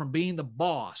want to go from being the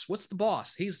boss. What's the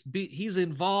boss? He's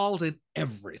involved in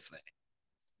everything,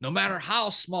 no matter how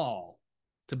small,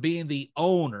 to being the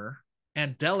owner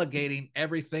and delegating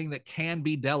everything that can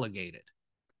be delegated.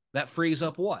 That frees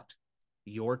up what?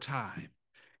 Your time.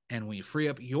 And when you free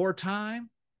up your time,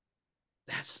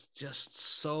 that's just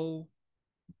so,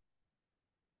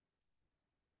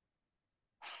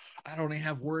 I don't even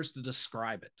have words to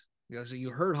describe it. You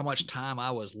heard how much time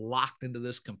I was locked into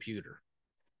this computer.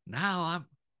 Now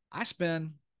I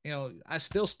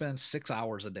still spend 6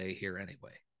 hours a day here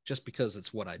anyway, just because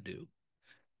it's what I do.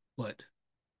 But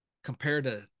compared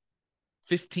to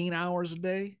 15 hours a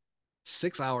day,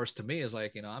 6 hours to me is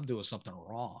like, I'm doing something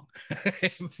wrong.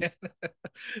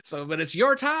 So, but it's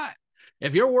your time.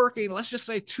 If you're working, let's just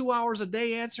say 2 hours a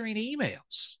day answering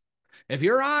emails, if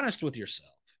you're honest with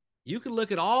yourself, you can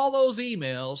look at all those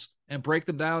emails and break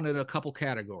them down into a couple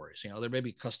categories. There may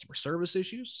be customer service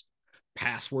issues,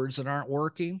 passwords that aren't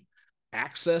working,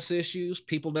 access issues,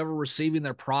 people never receiving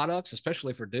their products,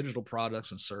 especially for digital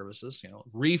products and services,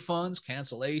 refunds,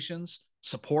 cancellations,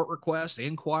 support requests,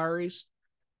 inquiries.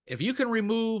 If you can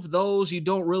remove those you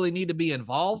don't really need to be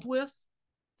involved with,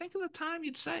 think of the time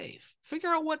you'd save. Figure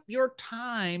out what your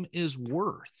time is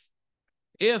worth.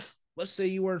 If, let's say,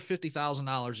 you earn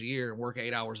 $50,000 a year and work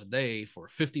 8 hours a day for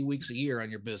 50 weeks a year on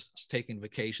your business, taking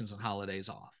vacations and holidays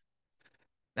off.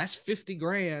 That's 50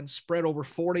 grand spread over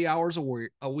 40 hours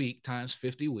a week times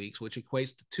 50 weeks, which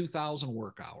equates to 2,000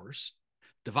 work hours.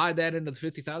 Divide that into the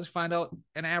 50,000, find out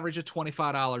an average of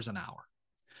 $25 an hour.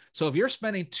 So if you're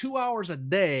spending 2 hours a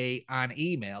day on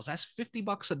emails, that's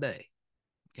 $50 a day.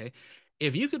 Okay.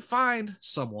 If you could hire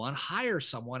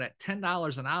someone at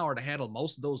 $10 an hour to handle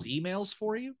most of those emails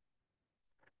for you,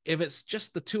 if it's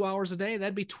just the 2 hours a day,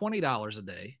 that'd be $20 a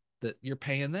day that you're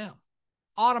paying them.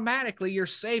 Automatically, you're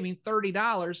saving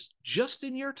 $30 just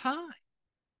in your time.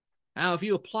 Now, if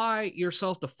you apply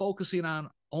yourself to focusing on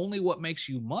only what makes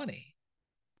you money,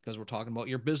 because we're talking about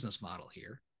your business model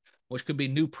here, which could be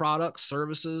new products,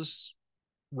 services,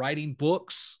 writing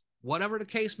books, whatever the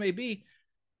case may be,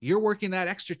 you're working that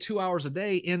extra 2 hours a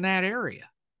day in that area.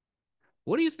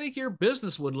 What do you think your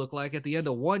business would look like at the end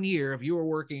of 1 year if you were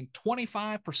working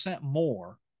 25%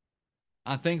 more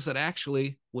on things that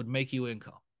actually would make you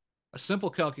income? A simple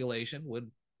calculation would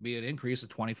be an increase of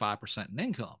 25% in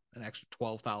income, an extra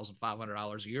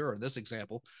 $12,500 a year, or in this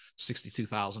example,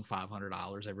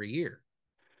 $62,500 every year.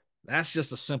 That's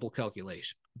just a simple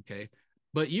calculation. Okay.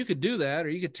 But you could do that, or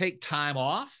you could take time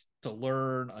off to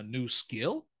learn a new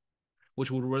skill, which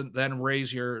would then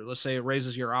raise your, let's say it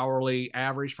raises your hourly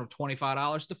average from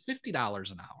 $25 to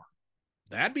 $50 an hour.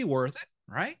 That'd be worth it,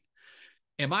 right?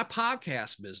 In my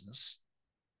podcast business,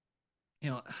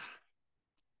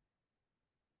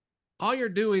 all you're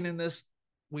doing in this,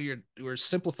 we're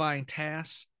simplifying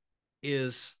tasks,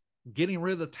 is getting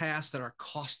rid of the tasks that are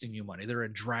costing you money. They're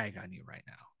a drag on you right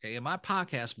now. Okay. In my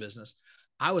podcast business,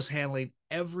 I was handling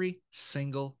every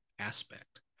single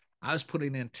aspect. I was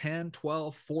putting in 10,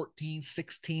 12, 14,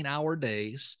 16-hour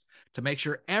days to make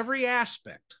sure every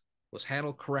aspect was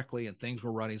handled correctly and things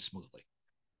were running smoothly.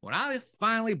 When I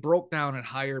finally broke down and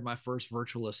hired my first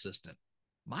virtual assistant,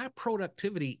 my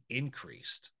productivity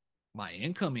increased. My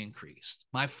income increased.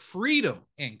 My freedom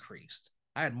increased.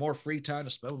 I had more free time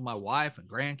to spend with my wife and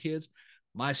grandkids.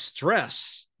 My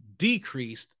stress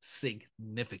decreased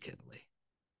significantly,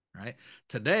 right?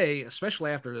 Today,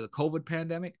 especially after the COVID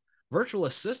pandemic, virtual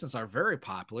assistants are very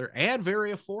popular and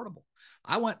very affordable.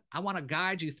 I want to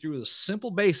guide you through the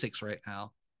simple basics right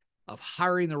now of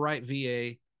hiring the right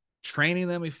VA, training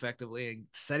them effectively, and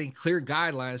setting clear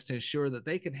guidelines to ensure that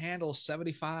they can handle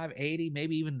 75, 80,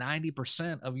 maybe even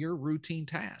 90% of your routine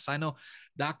tasks. I know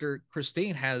Dr.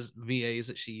 Christine has VAs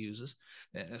that she uses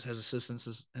as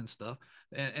assistants and stuff.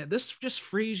 And this just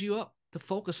frees you up to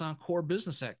focus on core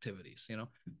business activities.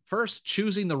 First,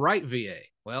 choosing the right VA.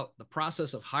 Well, the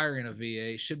process of hiring a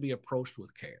VA should be approached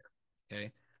with care.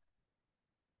 Okay.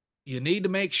 You need to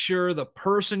make sure the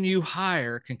person you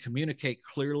hire can communicate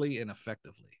clearly and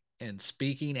effectively in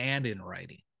speaking and in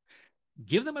writing.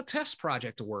 Give them a test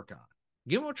project to work on.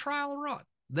 Give them a trial run,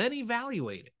 then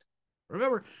evaluate it.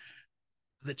 Remember,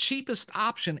 the cheapest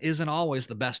option isn't always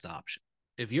the best option.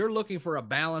 If you're looking for a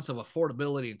balance of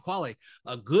affordability and quality,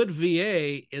 a good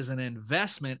VA is an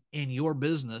investment in your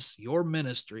business, your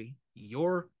ministry,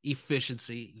 your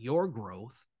efficiency, your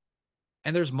growth.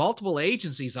 And there's multiple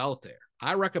agencies out there.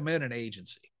 I recommend an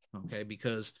agency, okay?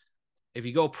 Because if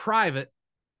you go private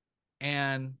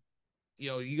and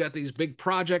you got these big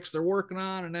projects they're working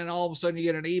on, and then all of a sudden you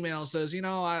get an email that says,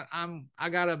 I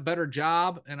got a better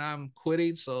job and I'm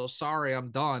quitting, so sorry, I'm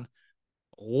done.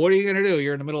 What are you going to do?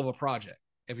 You're in the middle of a project.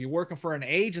 If you're working for an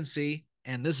agency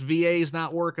and this VA is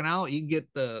not working out, you can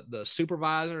get the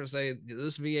supervisor and say,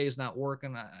 this VA is not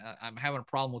working. I'm having a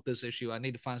problem with this issue. I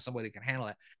need to find somebody who can handle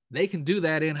it. They can do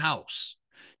that in-house.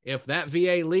 If that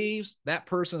VA leaves, that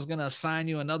person is going to assign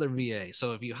you another VA.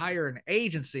 So if you hire an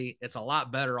agency, it's a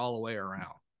lot better all the way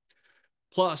around.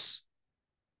 Plus,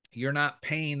 you're not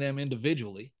paying them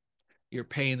individually. You're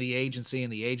paying the agency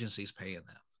and the agency's paying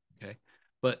them. Okay.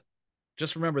 But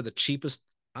just remember, the cheapest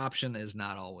option is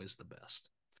not always the best.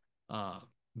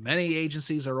 Many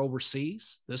agencies are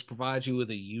overseas. This provides you with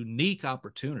a unique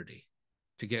opportunity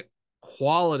to get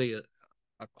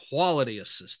a quality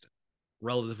assistant,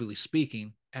 relatively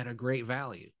speaking, at a great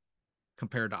value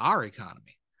compared to our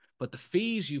economy. But the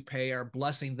fees you pay are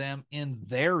blessing them in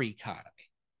their economy.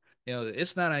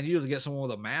 It's not unusual to get someone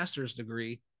with a master's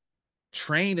degree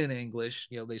trained in English.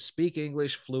 They speak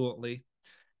English fluently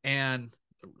and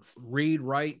read,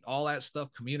 write, all that stuff,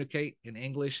 communicate in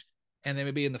English, and they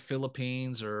may be in the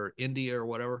Philippines or India or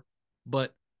whatever,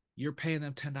 but you're paying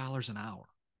them $10 an hour.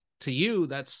 To you,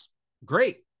 that's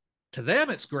great. To them,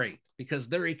 it's great because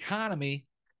their economy,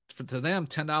 to them,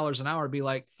 $10 an hour would be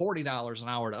like $40 an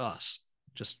hour to us,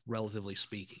 just relatively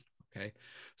speaking. Okay.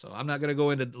 So I'm not going to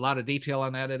go into a lot of detail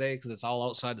on that today because it's all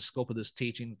outside the scope of this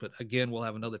teaching. But again, we'll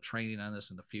have another training on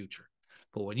this in the future.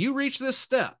 But when you reach this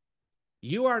step,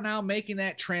 you are now making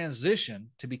that transition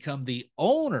to become the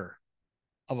owner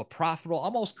of a profitable,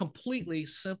 almost completely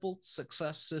simple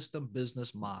success system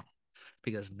business model.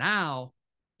 Because now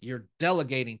you're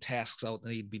delegating tasks out that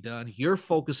need to be done. You're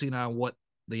focusing on what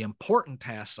the important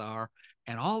tasks are,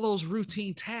 and all those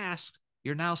routine tasks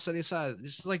you're now setting aside.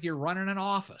 It's like you're running an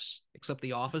office, except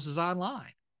the office is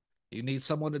online. You need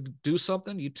someone to do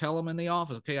something, you tell them in the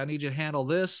office, okay, I need you to handle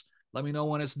this. Let me know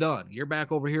when it's done. You're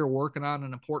back over here working on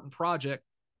an important project.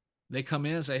 They come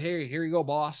in and say, hey, here you go,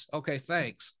 boss. Okay,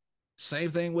 thanks.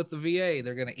 Same thing with the VA.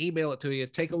 They're going to email it to you.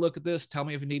 Take a look at this. Tell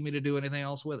me if you need me to do anything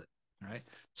else with it. All right.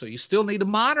 So you still need to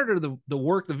monitor the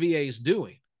work the VA is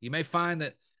doing. You may find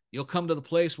that you'll come to the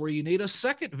place where you need a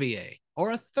second VA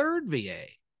or a third VA,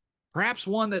 perhaps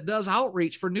one that does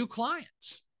outreach for new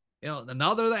clients.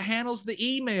 Another that handles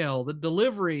the email, the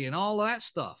delivery, and all that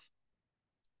stuff.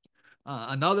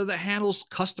 Another that handles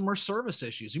customer service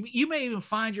issues. You may even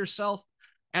find yourself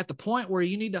at the point where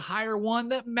you need to hire one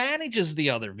that manages the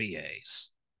other VAs.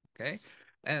 Okay.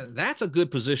 And that's a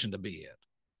good position to be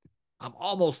in. I'm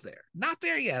almost there. Not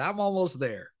there yet. I'm almost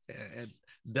there. And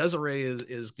Desiree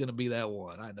is going to be that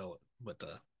one. I know it. But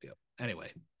yeah.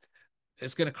 Anyway,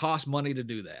 it's going to cost money to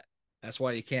do that. That's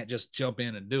why you can't just jump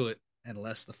in and do it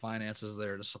unless the finances are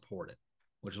there to support it,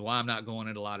 which is why I'm not going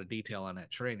into a lot of detail on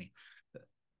that training.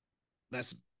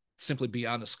 That's simply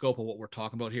beyond the scope of what we're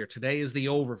talking about here. Today is the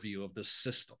overview of the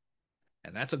system.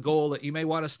 And that's a goal that you may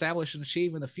want to establish and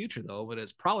achieve in the future, though, but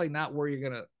it's probably not where you're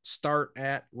going to start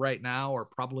at right now, or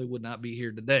probably would not be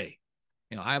here today.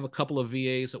 I have a couple of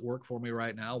VAs that work for me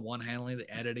right now, one handling the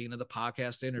editing of the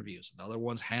podcast interviews, another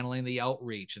one's handling the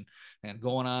outreach and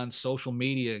going on social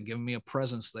media and giving me a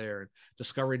presence there and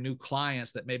discovering new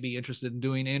clients that may be interested in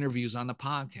doing interviews on the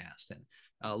podcast. And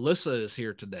Alyssa is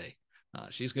here today.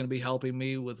 She's going to be helping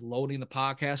me with loading the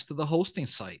podcast to the hosting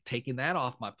site, taking that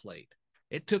off my plate.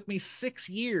 It took me 6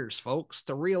 years, folks,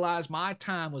 to realize my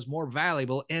time was more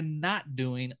valuable in not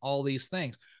doing all these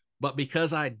things. But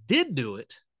because I did do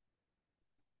it,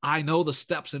 I know the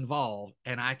steps involved,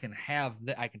 and I can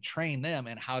train them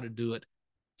in how to do it,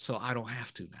 so I don't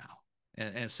have to now.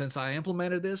 And since I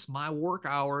implemented this, my work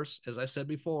hours, as I said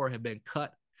before, have been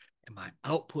cut, and my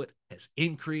output has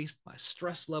increased. My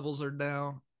stress levels are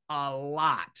down a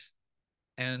lot,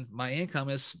 and my income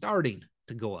is starting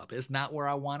to go up. It's not where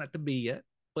I want it to be yet,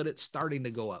 but it's starting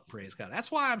to go up. Praise God.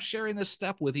 That's why I'm sharing this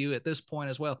step with you at this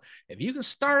point as well. If you can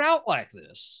start out like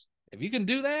this, if you can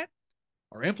do that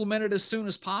or implement it as soon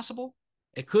as possible,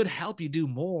 it could help you do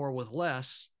more with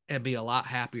less and be a lot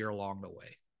happier along the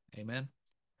way. Amen.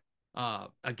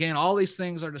 Again, all these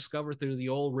things are discovered through the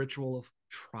old ritual of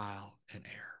trial and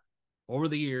error. Over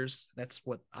the years, that's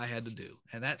what I had to do.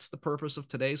 And that's the purpose of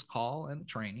today's call and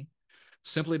training.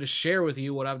 Simply to share with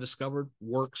you what I've discovered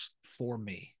works for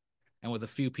me, and with a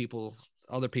few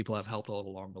other people I've helped out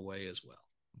along the way as well.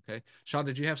 Okay. Sean,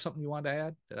 did you have something you wanted to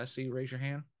add? Did I see you raise your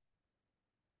hand?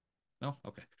 No?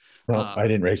 Okay. Well, I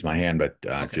didn't raise my hand, but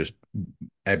okay. Just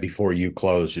before you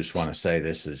close, just want to say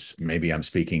this is, maybe I'm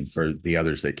speaking for the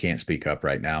others that can't speak up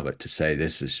right now, but to say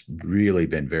this has really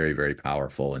been very, very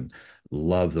powerful, and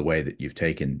love the way that you've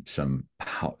taken some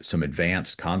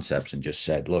advanced concepts and just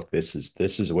said, look, this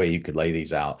is a way you could lay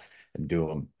these out and do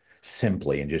them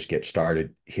simply and just get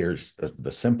started. Here's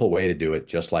the simple way to do it,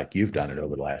 just like you've done it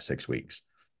over the last 6 weeks.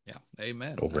 Yeah.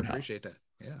 Amen. Over I appreciate that.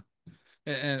 Yeah.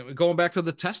 And going back to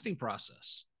the testing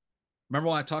process, remember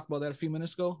when I talked about that a few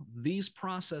minutes ago? These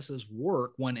processes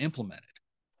work when implemented.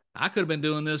 I could have been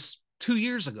doing this 2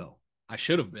 years ago. I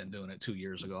should have been doing it 2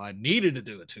 years ago. I needed to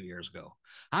do it 2 years ago.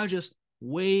 I was just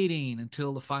waiting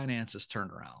until the finances turned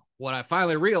around. What I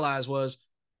finally realized was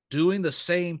doing the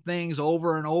same things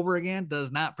over and over again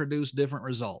does not produce different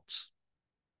results.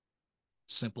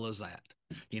 Simple as that.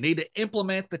 You need to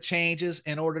implement the changes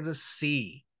in order to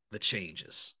see the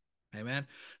changes. Amen.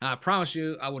 Now, I promise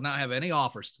you, I will not have any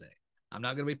offers today. I'm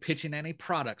not going to be pitching any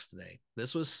products today.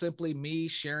 This was simply me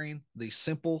sharing the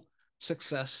simple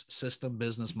success system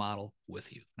business model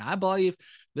with you. Now, I believe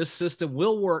this system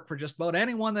will work for just about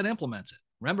anyone that implements it.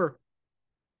 Remember,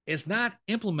 it's not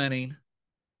implementing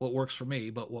what works for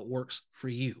me, but what works for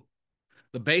you.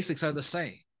 The basics are the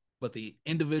same, but the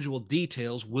individual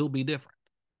details will be different.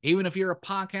 Even if you're a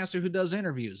podcaster who does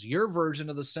interviews, your version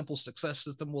of the simple success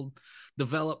system will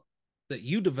develop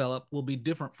will be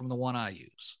different from the one I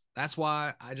use. That's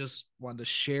why I just wanted to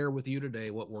share with you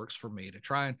today what works for me, to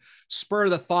try and spur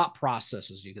the thought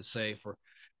processes, you could say, for,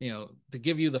 to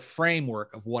give you the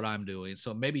framework of what I'm doing.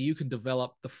 So maybe you can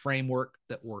develop the framework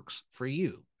that works for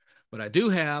you. But I do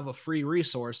have a free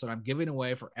resource that I'm giving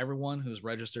away for everyone who's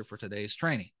registered for today's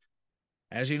training.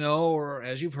 As you know, or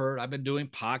as you've heard, I've been doing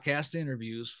podcast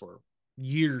interviews for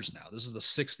years now. This is the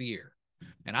 6th year.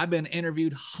 And I've been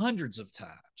interviewed hundreds of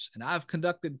times, and I've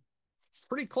conducted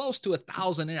pretty close to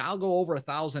 1,000. I'll go over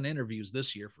 1,000 interviews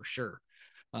this year for sure.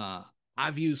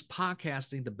 I've used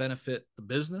podcasting to benefit the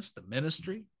business, the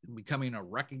ministry, becoming a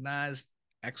recognized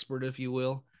expert, if you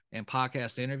will, in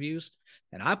podcast interviews.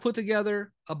 And I put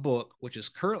together a book, which is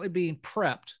currently being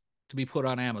prepped to be put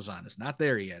on Amazon. It's not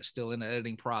there yet. It's still in the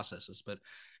editing processes, but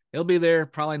it'll be there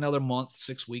probably another month,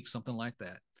 6 weeks, something like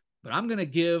that. But I'm going to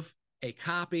give a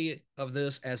copy of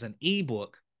this as an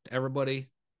ebook to everybody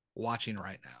watching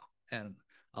right now. And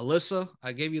Alyssa,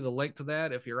 I gave you the link to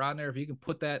that. If you're on there, if you can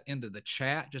put that into the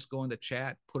chat, just go into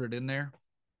chat, put it in there.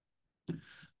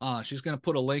 She's going to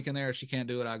put a link in there. If she can't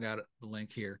do it, I got the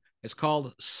link here. It's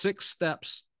called 6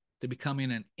 Steps to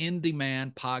becoming an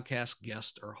in-demand podcast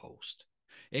guest or host.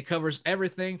 It covers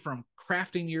everything from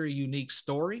crafting your unique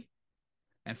story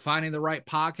and finding the right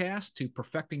podcast to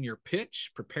perfecting your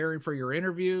pitch, preparing for your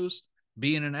interviews,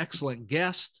 being an excellent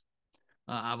guest.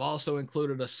 I've also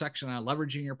included a section on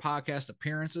leveraging your podcast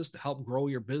appearances to help grow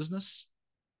your business.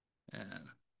 And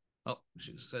oh,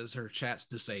 she says her chat's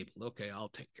disabled. Okay, I'll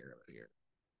take care of it here.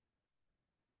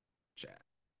 Chat.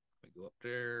 Let me go up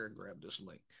there and grab this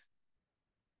link.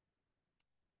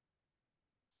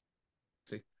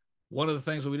 See, one of the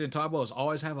things that we didn't talk about is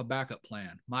always have a backup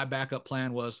plan. My backup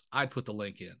plan was I'd put the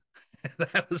link in.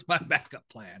 That was my backup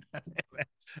plan.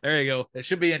 There you go. It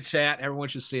should be in chat. Everyone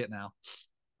should see it now.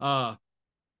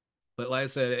 But like I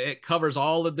said, it covers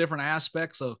all the different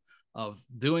aspects of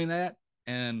doing that,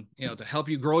 and to help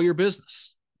you grow your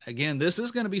business. Again, this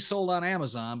is going to be sold on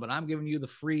Amazon, but I'm giving you the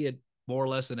free, more or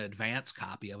less an advanced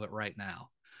copy of it right now.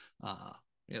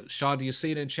 Sean, do you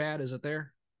see it in chat? Is it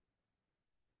there?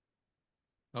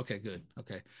 Okay, good.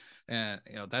 Okay. And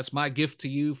that's my gift to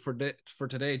you for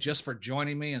today, just for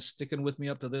joining me and sticking with me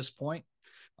up to this point.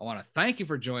 I want to thank you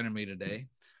for joining me today.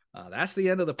 That's the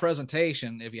end of the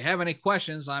presentation. If you have any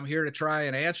questions, I'm here to try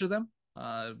and answer them.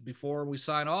 Before we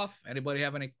sign off, anybody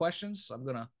have any questions? I'm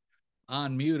going to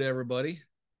unmute everybody.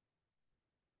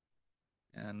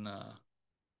 And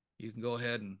you can go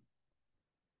ahead and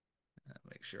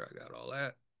make sure I got all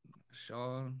that.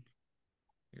 Sean,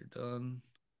 you're done.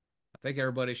 I think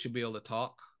everybody should be able to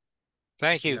talk.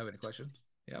 Thank you. Do you have any questions?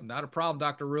 Yeah, not a problem,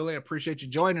 Dr. Rulli. I appreciate you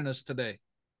joining us today.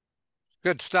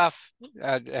 Good stuff.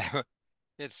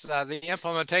 It's the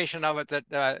implementation of it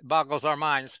that boggles our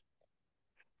minds.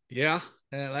 Yeah,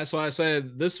 and that's why I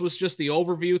said this was just the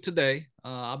overview today.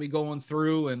 I'll be going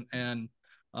through and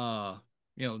over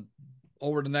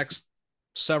the next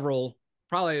several,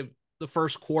 probably the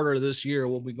first quarter of this year,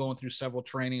 we'll be going through several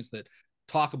trainings that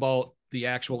talk about the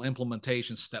actual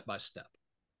implementation step by step.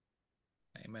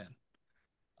 Amen.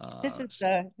 This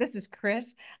is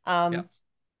Chris. Yeah.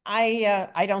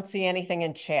 I don't see anything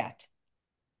in chat.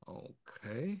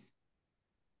 Okay.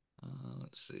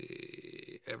 Let's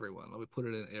see. Everyone. Let me put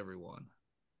it in everyone.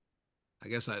 I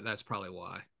guess that's probably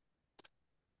why.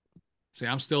 See,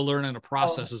 I'm still learning the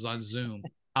processes on Zoom.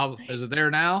 Is it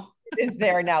there now? It is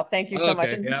there now. Thank you so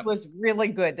much. And Yep. This was really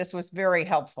good. This was very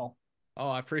helpful. Oh,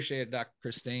 I appreciate it, Dr.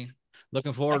 Christine.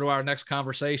 Looking forward to our next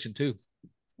conversation too.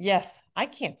 Yes. I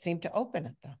can't seem to open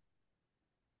it though.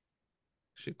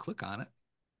 Should click on it.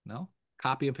 No?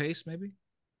 Copy and paste maybe?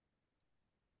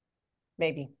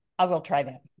 Maybe. I will try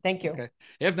that. Thank you. Okay.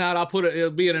 If not, I'll put it, it'll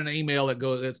be in an email that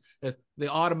goes, the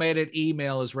automated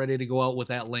email is ready to go out with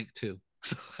that link too.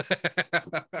 So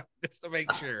just to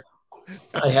make sure.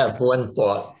 I have one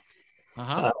thought.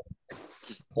 Uh-huh.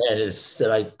 And it's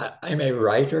that I'm a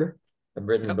writer. I've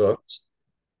written books.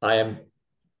 I am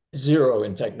zero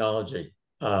in technology.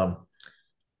 The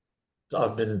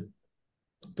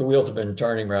wheels have been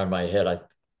turning around my head. I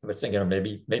was thinking of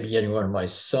maybe getting one of my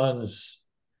sons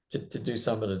to do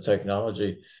some of the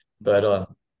technology, but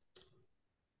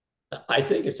I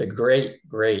think it's a great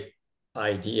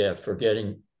idea for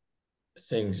getting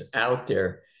things out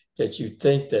there that you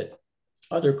think that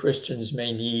other Christians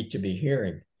may need to be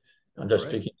hearing. I'm just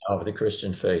speaking of the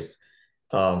Christian faith.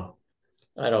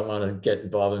 I don't want to get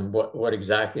involved in what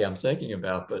exactly I'm thinking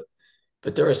about, but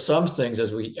there are some things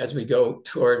as we go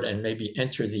toward and maybe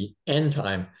enter the end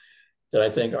time that I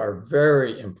think are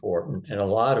very important, and a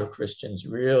lot of Christians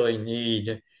really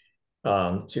need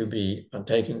to be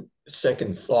taking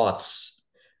second thoughts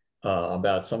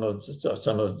about some of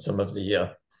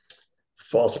the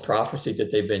false prophecy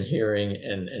that they've been hearing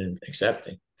and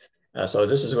accepting. So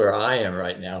this is where I am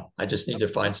right now. I just need to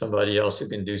find somebody else who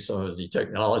can do some of the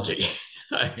technology.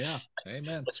 Yeah,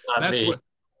 amen. It's not me.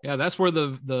 That's where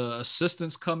the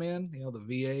assistants come in, the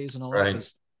VAs and all that,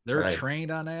 because they're trained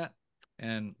on that.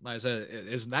 And like I said,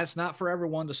 that's not for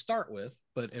everyone to start with,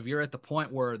 but if you're at the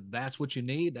point where that's what you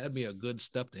need, that'd be a good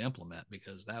step to implement,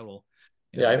 because that will.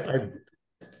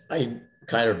 I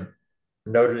kind of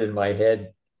noted in my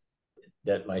head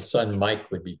that my son Mike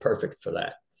would be perfect for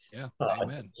that. Yeah,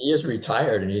 amen. He is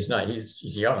retired, and he's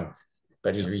young,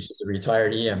 but he's a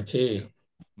retired EMT.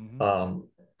 Mm-hmm.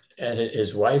 And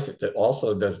his wife that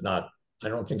also does not. I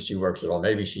don't think she works at all.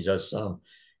 Maybe she does some,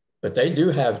 but they do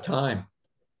have time.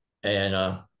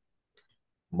 And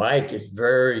Mike is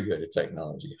very good at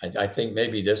technology. I think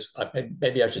maybe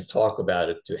I should talk about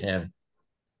it to him.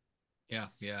 Yeah,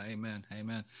 amen.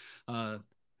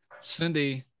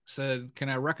 Cindy said, "Can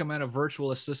I recommend a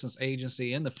virtual assistance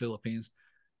agency in the Philippines?"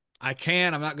 I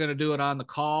can. I'm not going to do it on the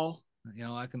call.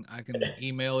 I can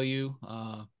email you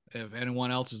if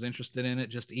anyone else is interested in it,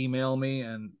 just email me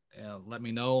and let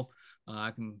me know.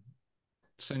 I can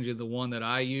send you the one that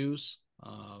I use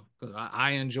because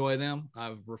I enjoy them.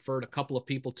 I've referred a couple of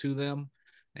people to them,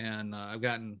 and I've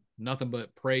gotten nothing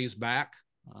but praise back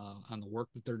on the work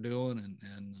that they're doing.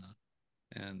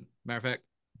 And matter of fact,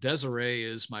 Desiree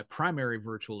is my primary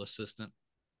virtual assistant,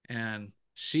 and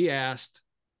she asked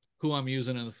who I'm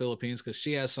using in the Philippines because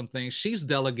she has some things she's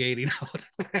delegating out.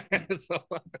 So,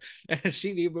 and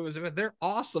she was, they're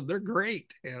awesome, they're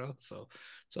great, you know.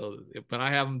 But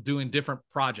I have them doing different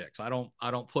projects. I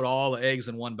don't put all the eggs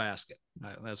in one basket.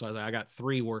 That's why I got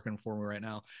 3 working for me right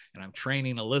now, and I'm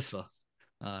training Alyssa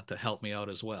to help me out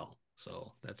as well.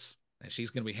 So and she's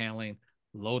going to be handling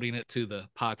loading it to the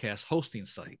podcast hosting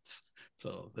sites.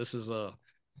 So this is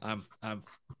I'm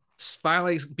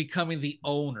finally becoming the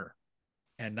owner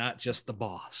and not just the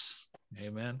boss.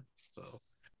 Amen. So,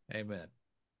 amen.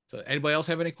 So anybody else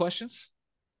have any questions?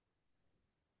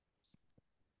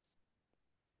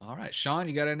 All right, Sean,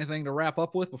 you got anything to wrap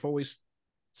up with before we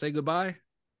say goodbye?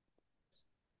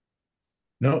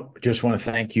 No, just want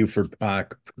to thank you for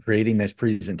creating this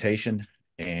presentation.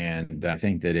 And I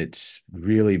think that it's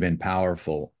really been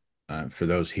powerful for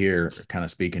those here, kind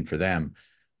of speaking for them.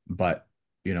 But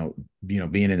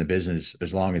being in the business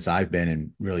as long as I've been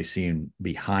and really seeing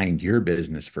behind your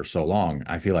business for so long,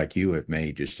 I feel like you have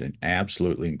made just an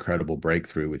absolutely incredible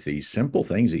breakthrough with these simple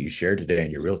things that you shared today,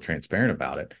 and you're real transparent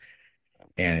about it.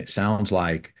 And it sounds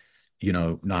like,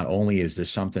 not only is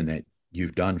this something that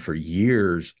you've done for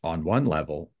years on one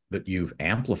level, but you've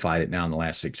amplified it now in the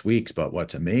last 6 weeks. But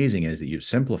what's amazing is that you've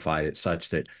simplified it such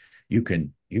that you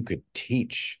could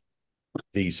teach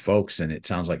these folks, and it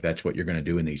sounds like that's what you're going to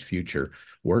do in these future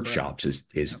workshops,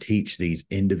 is teach these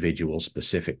individual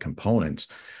specific components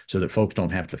so that folks don't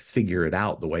have to figure it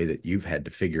out the way that you've had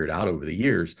to figure it out over the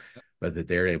years, but that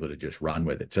they're able to just run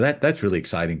with it. So that's really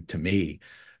exciting to me,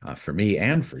 for me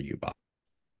and for you, Bob.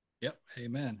 Yep.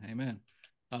 Amen.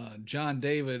 John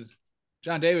David,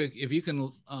 if you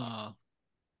can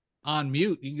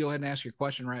unmute, you can go ahead and ask your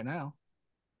question right now.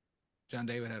 John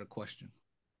David had a question.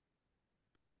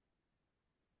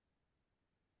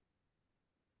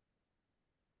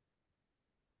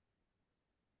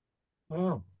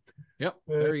 Oh. Yep,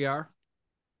 there you are.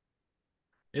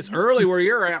 It's early where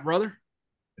you're at, brother.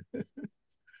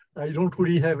 I don't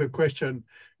really have a question.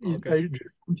 Okay. I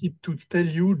just wanted to tell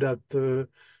you that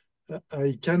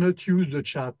I cannot use the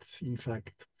chat, in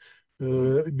fact,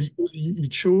 because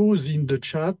it shows in the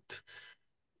chat,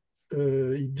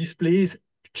 it displays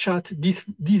chat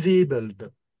disabled.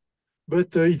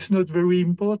 But it's not very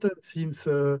important since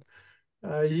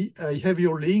I have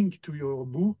your link to your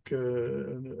book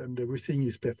and everything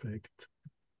is perfect.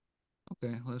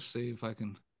 Okay, let's see if I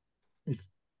can.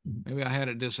 Maybe I had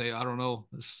it disabled. I don't know.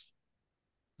 Let's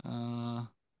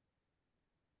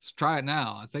try it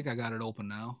now. I think I got it open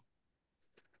now.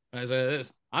 As it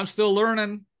is, I'm still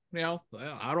learning. I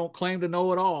don't claim to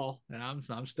know it all, and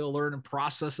I'm still learning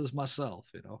processes myself.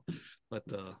 But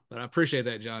I appreciate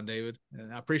that, John David,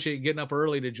 and I appreciate you getting up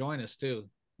early to join us too.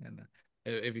 And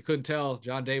if you couldn't tell,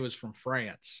 John David's from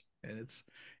France, and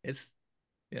it's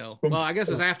well, I guess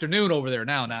it's afternoon over there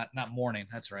now, not morning.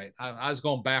 That's right. I was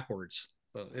going backwards,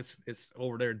 so it's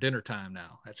over there dinner time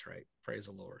now. That's right. Praise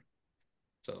the Lord.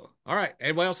 So, all right.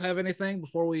 Anybody else have anything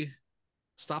before we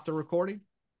stop the recording?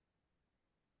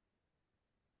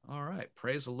 All right.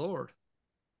 Praise the Lord.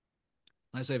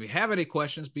 Like I say, if you have any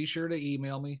questions, be sure to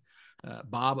email me,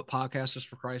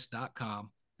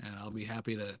 Bob@podcastersforchrist.com, and I'll be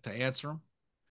happy to answer them.